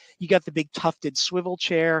couch, you got the big tufted swivel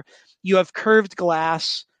chair, you have curved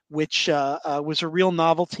glass, which was a real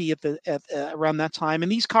novelty at around that time.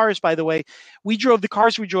 And these cars, by the way, the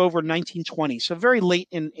cars we drove were 1920, so very late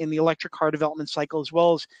in the electric car development cycle, as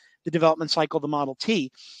well as the development cycle of the Model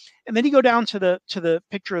T. And then you go down to the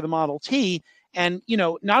picture of the Model T, and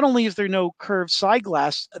not only is there no curved side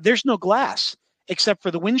glass, there's no glass except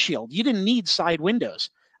for the windshield. You didn't need side windows.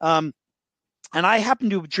 And I happen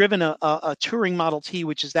to have driven a touring Model T,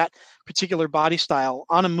 which is that particular body style,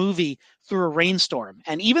 on a movie through a rainstorm.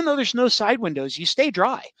 And even though there's no side windows, you stay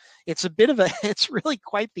dry. It's it's really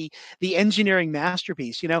quite the engineering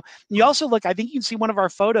masterpiece. You also look, I think you can see one of our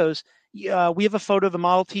photos. We have a photo of the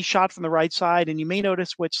Model T shot from the right side, and you may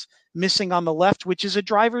notice what's missing on the left, which is a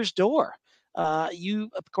driver's door.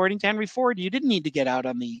 According to Henry Ford, you didn't need to get out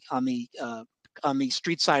on the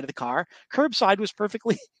street side of the car. Curbside was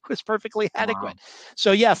perfectly adequate. Wow.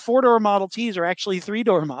 So yeah, 4-door Model Ts are actually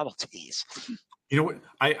 3-door Model Ts. You know what?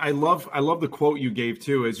 I love the quote you gave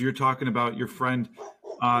too, as you're talking about your friend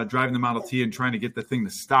driving the Model T and trying to get the thing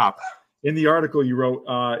to stop. In the article you wrote,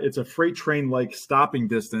 it's a freight train like stopping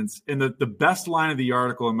distance. And the best line of the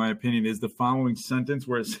article, in my opinion, is the following sentence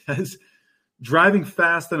where it says, "Driving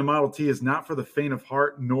fast in a Model T is not for the faint of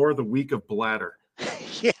heart nor the weak of bladder."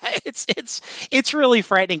 Yeah, it's really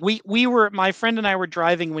frightening. My friend and I were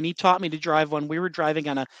driving when he taught me to drive one. We were driving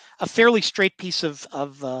on a fairly straight piece of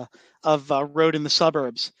road in the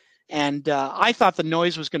suburbs, and I thought the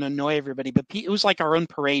noise was going to annoy everybody, but it was like our own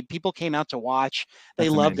parade. People came out to watch. They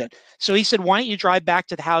loved it. So he said, "Why don't you drive back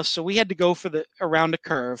to the house?" So we had to go around a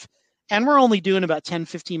curve, and we're only doing about 10,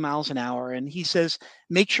 15 miles an hour. And he says,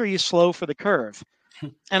 "Make sure you slow for the curve."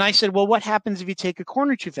 And I said, well, what happens if you take a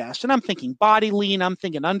corner too fast? And I'm thinking body lean, I'm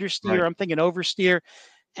thinking understeer, right. I'm thinking oversteer.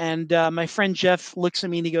 And my friend Jeff looks at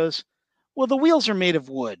me and he goes, well, the wheels are made of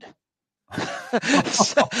wood.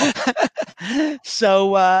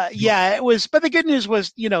 So yeah, it was, but the good news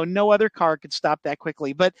was, no other car could stop that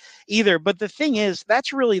quickly, but the thing is,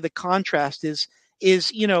 that's really the contrast is,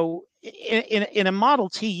 in a Model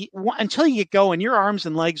T, until you get going, your arms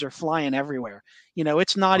and legs are flying everywhere.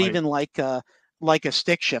 It's not Right. even like a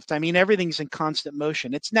stick shift. I mean, everything's in constant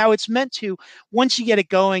motion. It's meant to, once you get it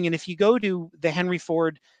going, and if you go to the Henry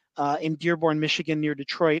Ford in Dearborn, Michigan, near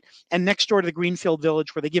Detroit, and next door to the Greenfield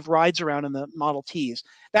Village, where they give rides around in the Model Ts.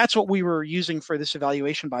 That's what we were using for this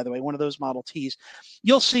evaluation, by the way, one of those Model Ts.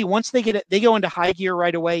 You'll see once they get it, they go into high gear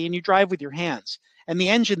right away, and you drive with your hands. And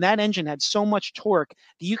that engine had so much torque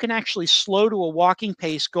that you can actually slow to a walking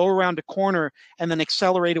pace, go around a corner, and then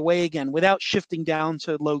accelerate away again without shifting down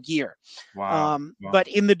to low gear. Wow. But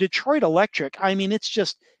in the Detroit Electric, I mean, it's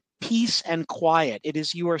just peace and quiet.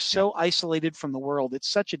 You are so isolated from the world. It's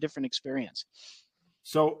such a different experience.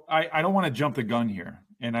 So I don't want to jump the gun here,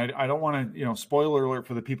 and I don't want to, spoiler alert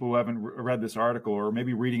for the people who haven't read this article or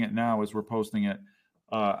maybe reading it now as we're posting it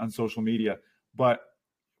on social media, but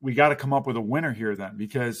we got to come up with a winner here then,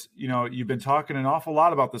 because, you've been talking an awful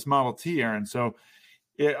lot about this Model T, Aaron. So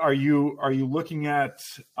are you looking at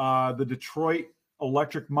the Detroit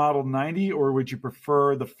Electric Model 90, or would you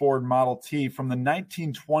prefer the Ford Model T from the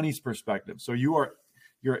 1920s perspective? So you're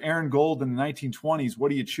Aaron Gold in the 1920s.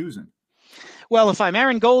 What are you choosing? Well, if I'm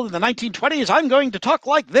Aaron Gold in the 1920s, I'm going to talk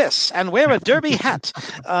like this and wear a derby hat.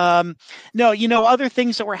 No, other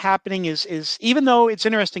things that were happening is even though it's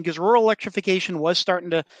interesting because rural electrification was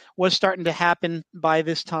starting to happen by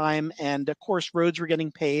this time, and of course roads were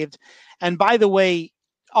getting paved. And by the way,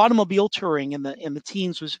 automobile touring in the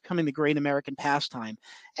teens was becoming the great American pastime,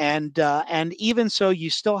 and even so, you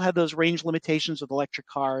still had those range limitations with electric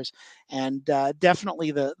cars, and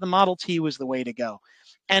definitely the Model T was the way to go.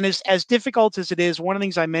 And as difficult as it is, one of the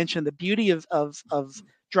things I mentioned, the beauty of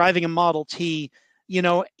driving a Model T,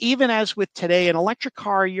 even as with today, an electric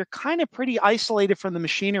car, you're kind of pretty isolated from the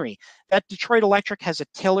machinery. That Detroit Electric has a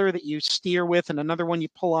tiller that you steer with and another one you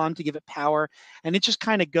pull on to give it power, and it just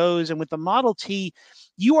kind of goes. And with the Model T,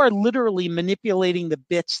 you are literally manipulating the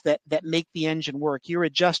bits that make the engine work. You're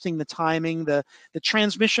adjusting the timing, the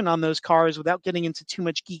transmission on those cars, without getting into too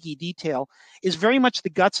much geeky detail, is very much the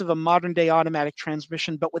guts of a modern day automatic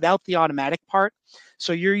transmission, but without the automatic part.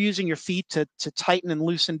 So you're using your feet to tighten and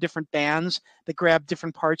loosen different bands that grab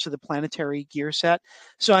different parts of the planetary gear set.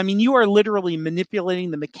 So, I mean, you are literally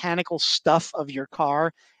manipulating the mechanical stuff of your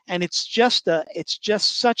car. And it's just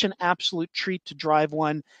such an absolute treat to drive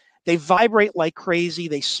one. They vibrate like crazy.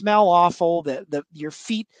 They smell awful. Your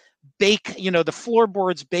feet bake, the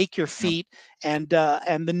floorboards bake your feet, and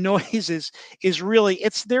the noise is really,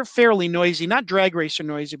 they're fairly noisy, not drag racer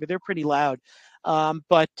noisy, but they're pretty loud.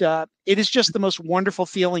 But it is just the most wonderful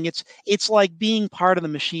feeling. It's like being part of the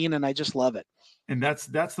machine, and I just love it. And that's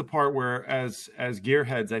the part where, as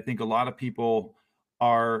gearheads, I think a lot of people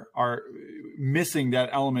are missing that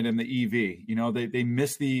element in the EV. They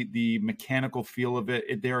miss the mechanical feel of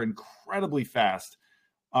it. They're incredibly fast,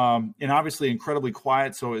 and obviously incredibly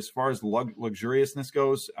quiet. So as far as luxuriousness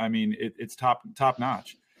goes, I mean, it's top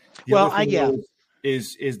notch.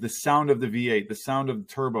 Is the sound of the V8, the sound of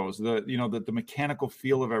the turbos, the mechanical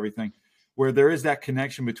feel of everything, where there is that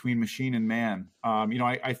connection between machine and man.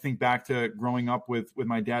 I think back to growing up with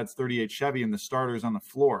my dad's 38 Chevy and the starters on the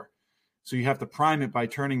floor. So you have to prime it by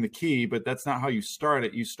turning the key, but that's not how you start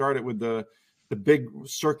it. You start it with the big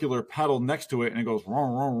circular pedal next to it, and it goes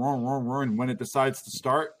run, run, run, run, run. And when it decides to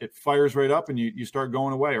start, it fires right up and you start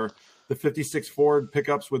going away. Or the 56 Ford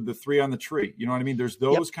pickups with the 3 on the tree. You know what I mean? There's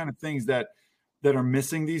those kind of things that are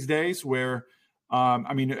missing these days, where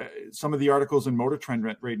some of the articles in Motor Trend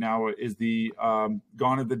right now is the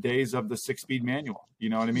gone are the days of the 6-speed manual. You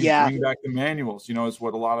know what I mean? Yeah. Bring back the manuals, is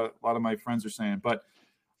what a lot of my friends are saying. But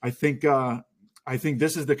I think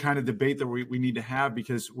this is the kind of debate that we need to have,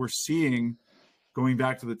 because we're seeing, going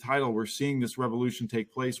back to the title, we're seeing this revolution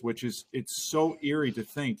take place, which is, it's so eerie to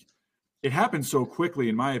think it happened so quickly.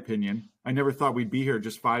 In my opinion, I never thought we'd be here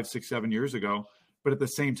just 5, 6, 7 years ago. But at the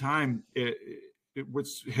same time,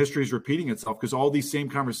 history is repeating itself, because all these same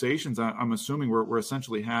conversations, I'm assuming, were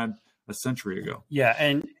essentially had a century ago. Yeah,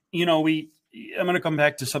 and I'm going to come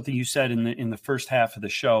back to something you said in the first half of the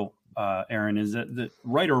show, Aaron, is that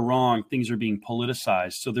right or wrong, things are being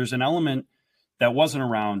politicized. So there's an element that wasn't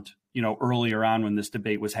around, earlier on when this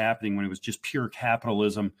debate was happening, when it was just pure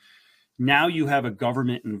capitalism. Now you have a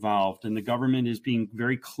government involved, and the government is being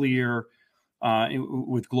very clear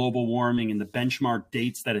with global warming and the benchmark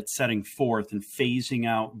dates that it's setting forth and phasing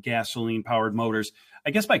out gasoline-powered motors.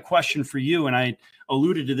 I guess my question for you, and I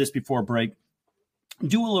alluded to this before break,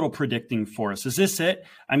 do a little predicting for us. Is this it?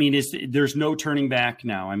 I mean, there's no turning back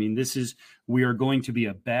now. I mean, we are going to be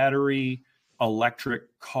a battery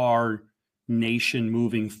electric car nation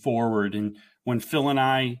moving forward. And when Phil and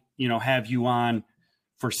I, have you on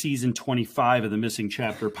for season 25 of the Missing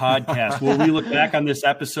Chapter podcast. Will we look back on this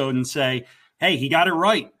episode and say, hey, he got it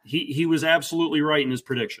right. He was absolutely right in his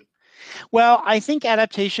prediction. Well, I think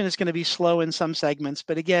adaptation is going to be slow in some segments,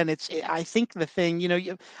 but again, I think the thing,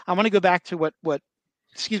 I want to go back to what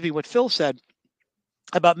Phil said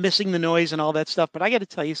about missing the noise and all that stuff. But I got to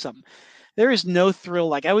tell you something. There is no thrill.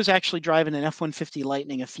 Like, I was actually driving an F-150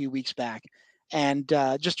 Lightning a few weeks back, and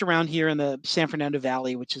just around here in the San Fernando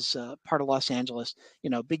Valley, which is part of Los Angeles,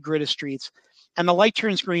 big grid of streets. And the light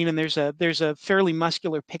turns green, and there's a fairly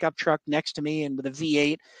muscular pickup truck next to me, and with a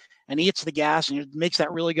V8, and he hits the gas, and it makes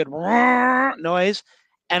that really good noise.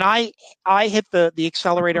 And I hit the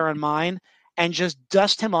accelerator on mine and just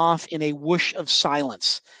dust him off in a whoosh of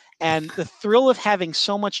silence. And the thrill of having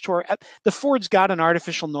so much torque. The Ford's got an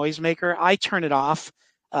artificial noisemaker. I turn it off.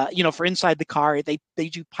 For inside the car, they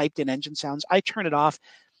do piped-in engine sounds. I turn it off.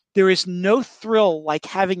 There is no thrill like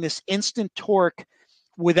having this instant torque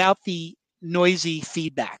without the noisy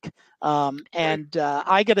feedback.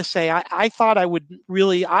 I got to say, I thought I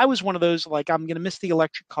was one of those, like, I'm going to miss the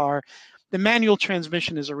electric car. The manual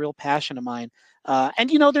transmission is a real passion of mine.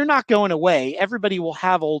 They're not going away. Everybody will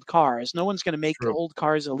have old cars. No one's going to make old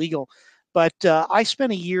cars illegal. But I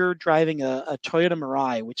spent a year driving a Toyota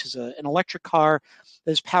Mirai, which is an electric car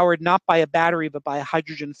that is powered not by a battery, but by a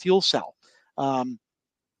hydrogen fuel cell.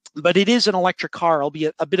 But it is an electric car,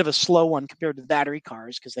 albeit a bit of a slow one compared to the battery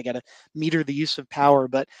cars because they got to meter the use of power.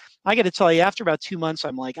 But I got to tell you, after about 2 months,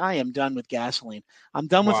 I'm like, I am done with gasoline. I'm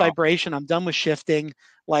done with vibration. I'm done with shifting.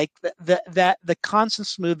 Like the constant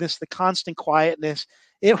smoothness, the constant quietness.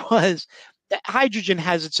 Hydrogen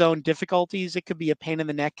has its own difficulties. It could be a pain in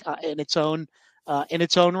the neck in its own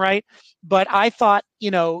right. But I thought,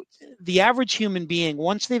 the average human being,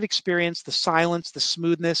 once they've experienced the silence, the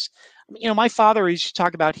smoothness, my father used to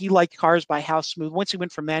talk about, he liked cars by how smooth, once he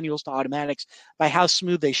went from manuals to automatics, by how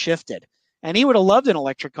smooth they shifted. And he would have loved an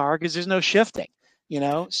electric car because there's no shifting,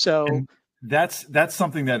 so. And that's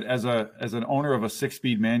something that as an owner of a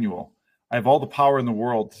 6-speed manual, I have all the power in the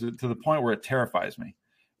world to the point where it terrifies me.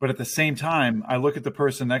 But at the same time, I look at the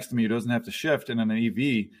person next to me who doesn't have to shift in an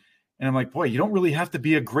EV, and I'm like, boy, you don't really have to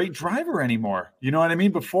be a great driver anymore. You know what I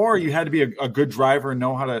mean? Before, you had to be a good driver and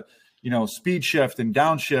know how to, speed shift and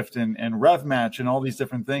downshift and rev match and all these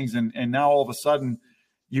different things. And now all of a sudden,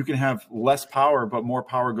 you can have less power, but more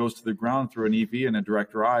power goes to the ground through an EV and a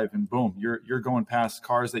direct drive, and boom, you're going past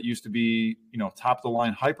cars that used to be, top of the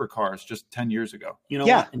line hypercars just 10 years ago.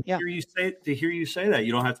 What? And hear you say that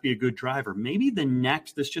you don't have to be a good driver. Maybe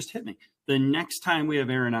this just hit me. The next time we have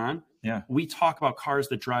Aaron on, we talk about cars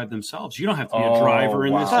that drive themselves. You don't have to be a driver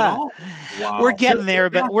in this at all. Wow. We're getting there,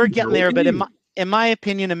 but in my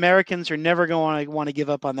opinion, Americans are never going to want to give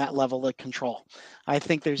up on that level of control. I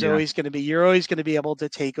think you're always going to be able to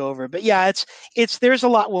take over. But yeah, there's a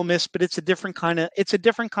lot we'll miss, but it's a different kind of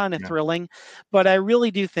thrilling. But I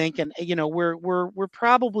really do think, and we're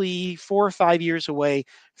probably 4 or 5 years away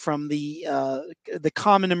from the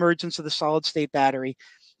common emergence of the solid state battery,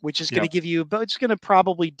 which is going to give you, but it's going to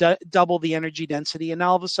probably double the energy density. And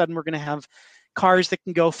all of a sudden we're going to have cars that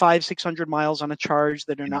can go 500-600 miles on a charge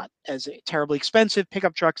that are not as terribly expensive,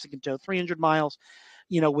 pickup trucks that can tow 300 miles,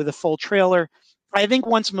 with a full trailer. I think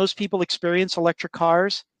once most people experience electric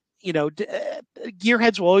cars,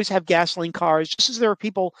 gearheads will always have gasoline cars, just as there are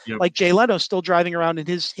people like Jay Leno still driving around in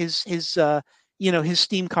his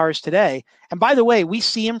steam cars today. And by the way, we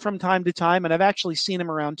see him from time to time, and I've actually seen him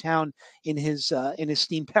around town in his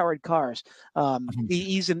steam powered cars.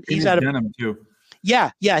 He's out of Denham too.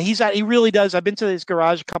 Yeah, he really does. I've been to his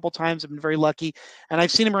garage a couple times. I've been very lucky, and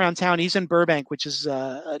I've seen him around town. He's in Burbank, which is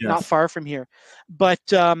not far from here. But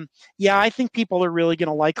I think people are really going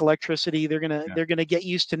to like electricity. They're gonna get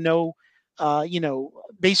used to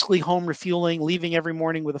basically home refueling, leaving every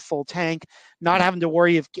morning with a full tank, not having to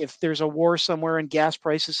worry if there's a war somewhere and gas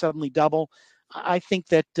prices suddenly double. I think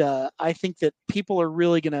that people are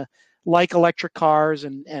really going to like electric cars,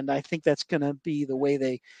 and I think that's going to be the way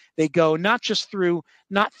they go, not through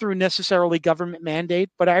necessarily government mandate,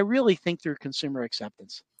 but I really think through consumer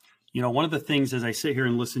acceptance. One of the things as I sit here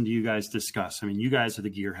and listen to you guys discuss, you guys are the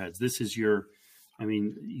gearheads. This is your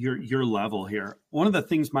level here. One of the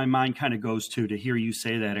things my mind kind of goes to hear you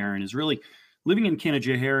say that, Aaron, is really living in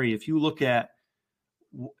Canajoharie. If you look at,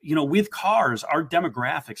 with cars, our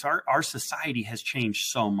demographics, our society has changed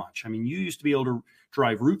so much. You used to be able to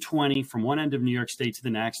drive Route 20 from one end of New York State to the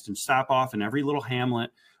next and stop off in every little hamlet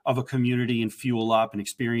of a community and fuel up and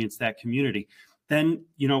experience that community. Then,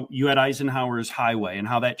 you had Eisenhower's highway and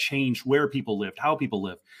how that changed where people lived, how people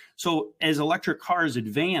lived. So as electric cars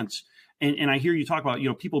advance, and I hear you talk about,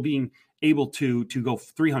 people being able to go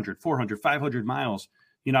 300, 400, 500 miles,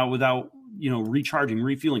 without, recharging,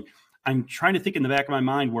 refueling. I'm trying to think in the back of my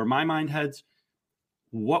mind where my mind heads,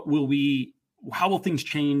 how will things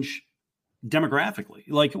change demographically?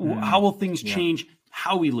 Like, how will things change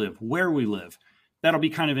how we live, where we live? That'll be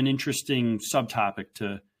kind of an interesting subtopic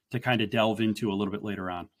to kind of delve into a little bit later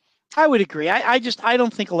on. I would agree. I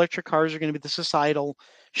don't think electric cars are going to be the societal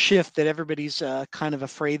shift that everybody's kind of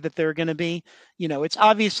afraid that they're going to be. It's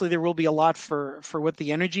obviously there will be a lot for what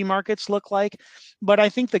the energy markets look like, but I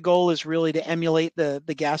think the goal is really to emulate the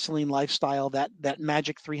gasoline lifestyle, that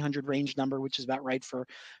magic 300 range number, which is about right for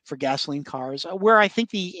gasoline cars, where I think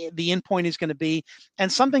the end point is going to be, and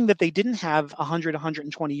something that they didn't have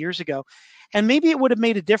 120 years ago, and maybe it would have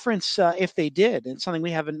made a difference if they did, and something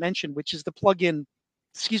we haven't mentioned, which is the plug-in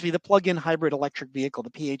hybrid electric vehicle, the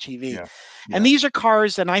PHEV. Yeah. And these are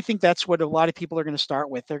cars, and I think that's what a lot of people are going to start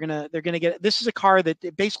with. They're going to get, this is a car that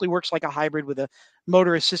it basically works like a hybrid with a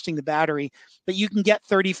motor assisting the battery, but you can get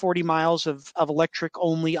 30, 40 miles of electric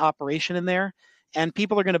only operation in there. And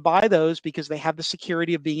people are going to buy those because they have the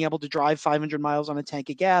security of being able to drive 500 miles on a tank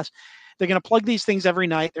of gas. They're going to plug these things every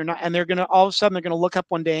night. They're going to, all of a sudden they're going to look up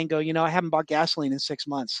one day and go, I haven't bought gasoline in 6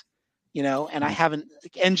 months. And I haven't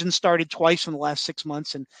engine started twice in the last 6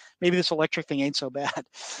 months, and maybe this electric thing ain't so bad.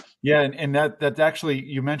 Yeah. And that's actually,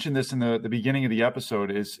 you mentioned this in the beginning of the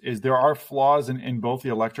episode, is there are flaws in both the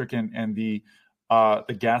electric and the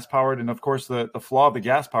gas powered. And of course the flaw of the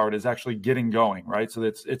gas powered is actually getting going, right? So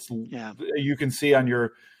it's you can see on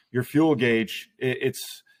your fuel gauge,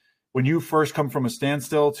 it's when you first come from a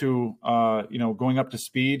standstill to, going up to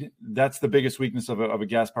speed, that's the biggest weakness of a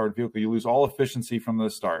gas powered vehicle. You lose all efficiency from the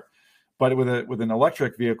start. But with an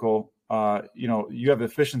electric vehicle, you have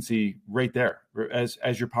efficiency right there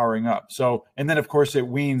as you're powering up. So, and then of course it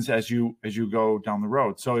weans as you go down the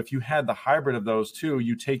road. So if you had the hybrid of those two,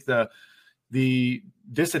 you take the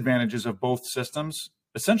disadvantages of both systems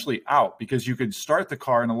essentially out, because you could start the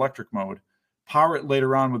car in electric mode, power it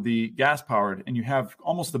later on with the gas powered, and you have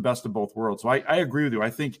almost the best of both worlds. So I agree with you.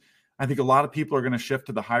 I think a lot of people are going to shift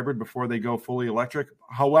to the hybrid before they go fully electric.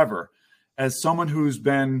 However, as someone who's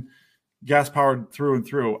been gas powered through and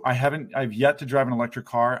through, I've yet to drive an electric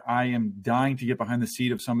car. I am dying to get behind the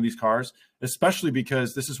seat of some of these cars, especially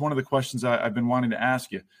because this is one of the questions I've been wanting to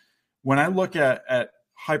ask you. When I look at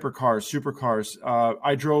hypercars, supercars,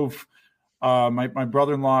 I drove my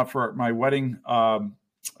brother-in-law for my wedding,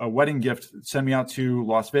 a wedding gift, sent me out to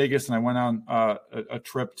Las Vegas, and I went on a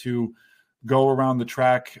trip to go around the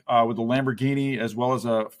track with a Lamborghini as well as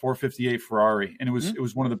a 458 Ferrari, and it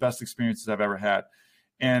was one of the best experiences I've ever had.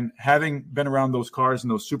 And having been around those cars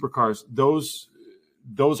and those supercars,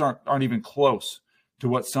 those aren't even close to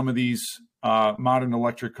what some of these modern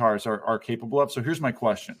electric cars are capable of. So here's my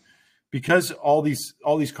question: because all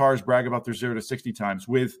these cars brag about their 0 to 60 times,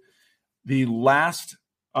 with the last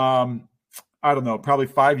probably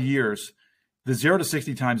 5 years, the 0 to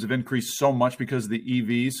 60 times have increased so much because of the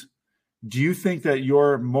EVs. Do you think that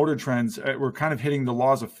your motor trends, we're kind of hitting the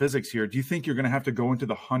laws of physics here? Do you think you're going to have to go into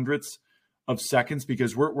the hundreds of seconds,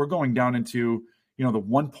 because we're going down into the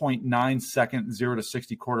 1.9 second 0 to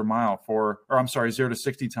 60 quarter mile 0 to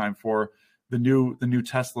 60 time for the new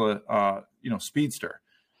Tesla Speedster?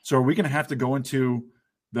 So are we going to have to go into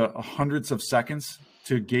the hundreds of seconds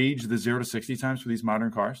to gauge the 0 to 60 times for these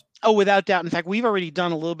modern cars? Oh, without doubt. In fact, we've already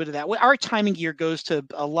done a little bit of that. Our timing gear goes to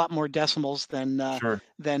a lot more decimals than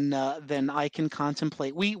I can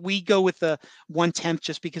contemplate. We go with the 1/10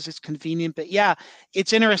 just because it's convenient. But yeah,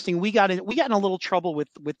 it's interesting. We got in a little trouble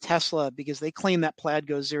with Tesla because they claim that Plaid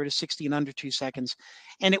goes 0 to 60 in under 2 seconds,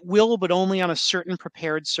 and it will, but only on a certain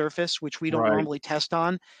prepared surface, which we don't normally test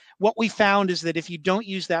on. What we found is that if you don't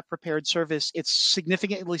use that prepared surface, it's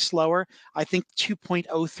significantly slower. I think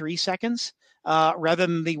 2.03 seconds. Rather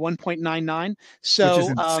than the 1.99. So, which is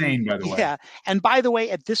insane, by the way. Yeah. And by the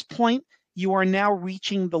way, at this point, you are now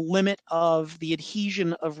reaching the limit of the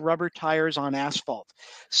adhesion of rubber tires on asphalt.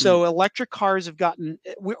 So electric cars have gotten,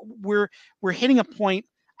 we're hitting a point.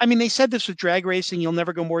 I mean, they said this with drag racing, you'll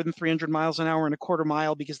never go more than 300 miles an hour in a quarter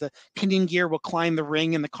mile because the pinion gear will climb the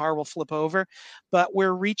ring and the car will flip over. But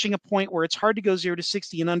we're reaching a point where it's hard to go 0 to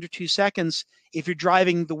 60 in under 2 seconds if you're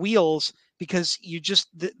driving the wheels, because you just,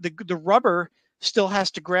 the rubber still has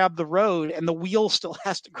to grab the road and the wheel still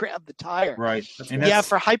has to grab the tire. Right. And yeah,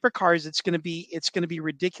 for hypercars, it's going to be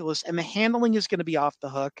ridiculous, and the handling is going to be off the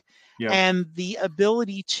hook. Yeah. And the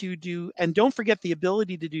ability to do, and don't forget the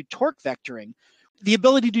ability to do torque vectoring. The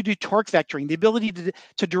ability to do torque vectoring, the ability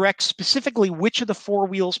to direct specifically which of the four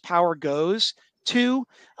wheels power goes to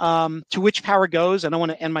which power goes. I don't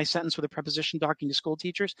want to end my sentence with a preposition talking to school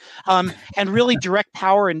teachers, and really direct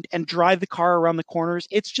power and drive the car around the corners.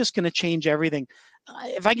 It's just going to change everything.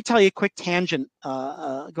 if I could tell you a quick tangent,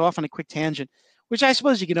 go off on a quick tangent, which I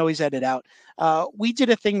suppose you can always edit out. We did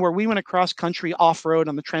a thing where we went across country off-road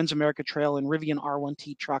on the Transamerica Trail in Rivian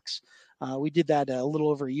R1T trucks. We did that a little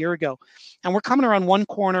over a year ago. And we're coming around one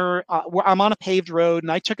corner. Where I'm on a paved road,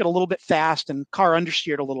 and I took it a little bit fast, and car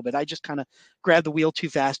understeered a little bit. I just kind of grabbed the wheel too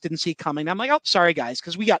fast, didn't see it coming. I'm like, oh, sorry, guys,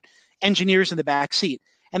 because we got engineers in the back seat.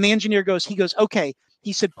 And the engineer goes, okay.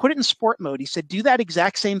 He said, put it in sport mode. He said, do that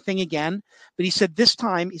exact same thing again. But he said, this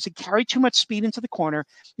time, he said, carry too much speed into the corner.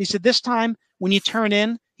 He said, this time, when you turn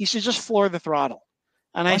in, he said, just floor the throttle.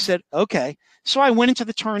 And I said, okay. So I went into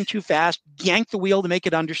the turn too fast, yanked the wheel to make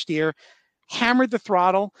it understeer, hammered the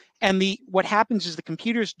throttle. And what happens is the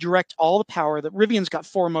computers direct all the power. The Rivian's got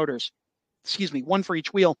 4 motors, one for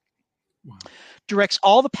each wheel. Wow. Directs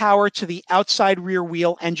all the power to the outside rear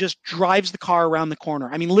wheel and just drives the car around the corner.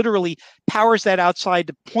 I mean, literally powers that outside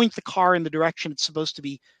to point the car in the direction it's supposed to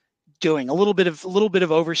be doing. A little bit of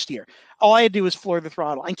oversteer. All I had to do was floor the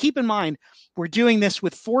throttle. And keep in mind, we're doing this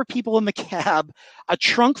with 4 people in the cab, a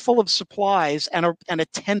trunk full of supplies, and a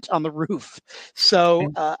tent on the roof.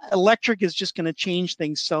 So electric is just going to change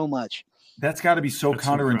things so much. That's got to be so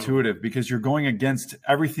counterintuitive because you're going against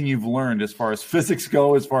everything you've learned as far as physics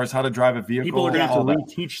go, as far as how to drive a vehicle. People are going to have to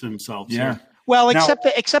reteach themselves. Yeah. Well,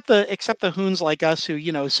 except the hoons like us who,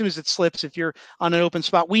 as soon as it slips, if you're on an open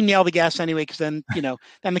spot, we nail the gas anyway, because then,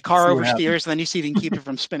 then the car oversteers, and then you see if you can keep it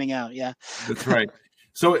from spinning out. Yeah, that's right.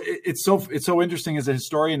 So it's so interesting as a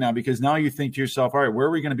historian now, because now you think to yourself, all right, where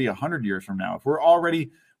are we going to be 100 years from now? If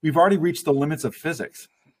we've already reached the limits of physics.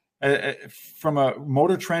 From a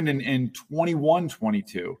motor trend in 21,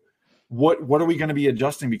 22, what are we going to be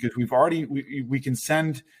adjusting? Because we can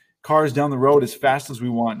send cars down the road as fast as we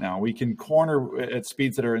want now. We can corner at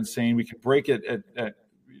speeds that are insane. We can brake at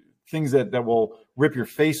things that will rip your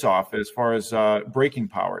face off as far as braking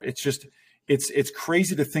power. It's just it's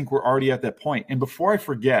crazy to think we're already at that point. And before I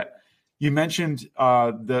forget, you mentioned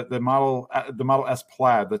the Model S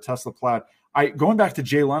Plaid, the Tesla Plaid. Going back to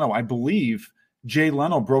Jay Leno, I believe Jay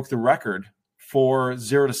Leno broke the record for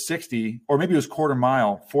 0 to 60, or maybe it was quarter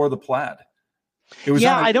mile for the Plaid. It was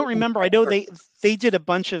I don't remember. I know they did a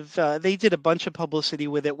bunch of publicity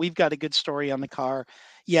with it. We've got a good story on the car.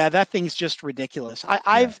 Yeah, that thing's just ridiculous.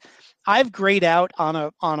 I've grayed out on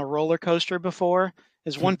a roller coaster before.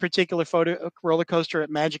 There's one particular roller coaster at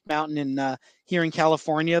Magic Mountain here in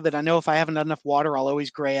California that I know if I haven't had enough water, I'll always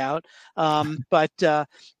gray out. But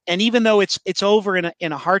even though it's over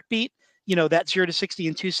in a heartbeat, that 0 to 60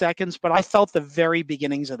 in 2 seconds, but I felt the very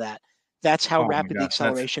beginnings of that. That's how rapid the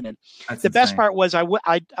acceleration is. The best part was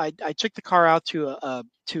I took the car out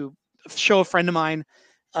to show a friend of mine,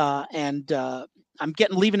 and I'm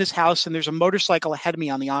leaving his house, and there's a motorcycle ahead of me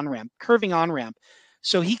on the on-ramp, curving on-ramp.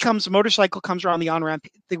 So the motorcycle comes around the on-ramp,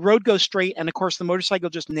 the road goes straight, and of course the motorcycle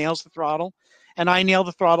just nails the throttle, and I nailed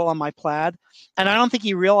the throttle on my Plaid. And I don't think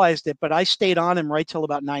he realized it, but I stayed on him right till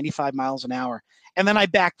about 95 miles an hour. And then I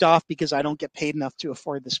backed off because I don't get paid enough to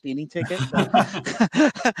afford the speeding ticket.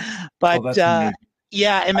 But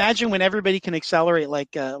imagine when everybody can accelerate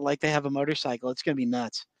like they have a motorcycle. It's going to be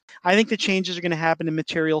nuts. I think the changes are going to happen in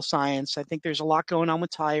material science. I think there's a lot going on with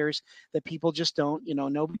tires that people just don't,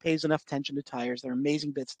 nobody pays enough attention to tires. They're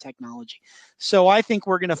amazing bits of technology. So I think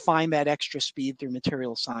we're going to find that extra speed through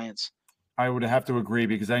material science. I would have to agree,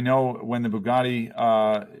 because I know when the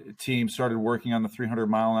Bugatti team started working on the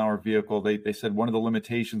 300-mile-an-hour vehicle, they said one of the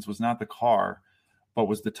limitations was not the car, but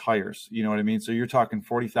was the tires. You know what I mean? So you're talking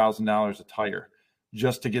 $40,000 a tire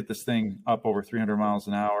just to get this thing up over 300 miles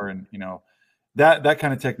an hour. And, that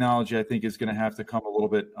kind of technology, I think, is going to have to come a little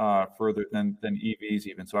bit further than EVs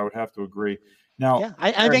even. So I would have to agree. Now,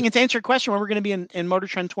 I think to answer your question, when we're going to be in Motor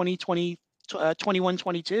Trend 2020, 21,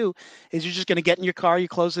 22, is you're just going to get in your car, you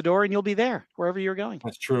close the door, and you'll be there wherever you're going.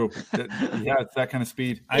 That's true. It's that kind of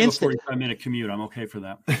speed. I have a 45-minute commute. I'm okay for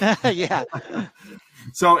that. Yeah.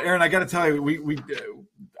 So, Aaron, I got to tell you,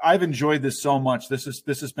 I've enjoyed this so much. This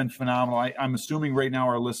has been phenomenal. I'm assuming right now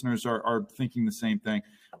our listeners are thinking the same thing.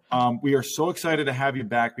 We are so excited to have you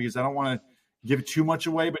back, because I don't want to give too much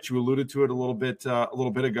away, but you alluded to it a little bit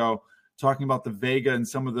ago, talking about the Vega and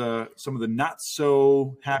some of the not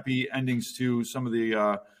so happy endings to some of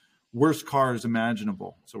the worst cars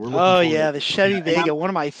imaginable. So we're looking the Chevy Vega, one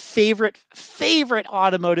of my favorite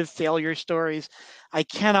automotive failure stories. I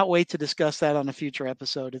cannot wait to discuss that on a future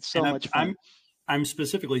episode. It's so much fun. I'm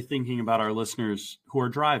specifically thinking about our listeners who are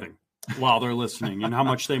driving while they're listening, and how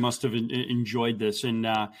much they must have enjoyed this. And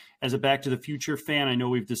as a Back to the Future fan, I know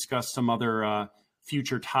we've discussed some other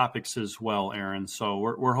future topics as well, Aaron. So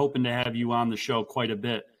we're hoping to have you on the show quite a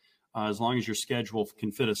bit, as long as your schedule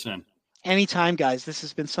can fit us in. Anytime, guys. This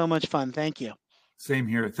has been so much fun. Thank you. Same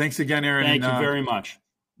here. Thanks again, Aaron. Thank you very much.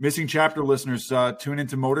 Missing Chapter listeners, tune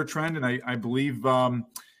into Motor Trend, and I believe, Aaron,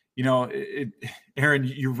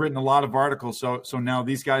 you've written a lot of articles, so now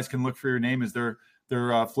these guys can look for your name as they're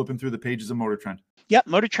flipping through the pages of Motor Trend. Yep,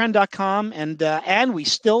 motortrend.com, and we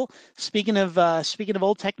still, speaking of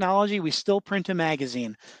old technology, we still print a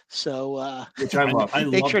magazine. So which I love.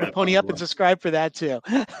 Make sure to pony up and subscribe for that too.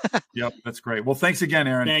 Yep, that's great. Well, thanks again,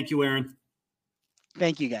 Aaron. Thank you, Aaron.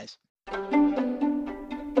 Thank you, guys.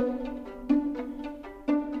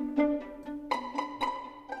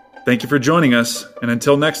 Thank you for joining us, and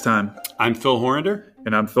until next time, I'm Phil Horander.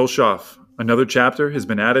 And I'm Phil Schaff. Another chapter has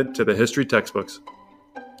been added to the history textbooks.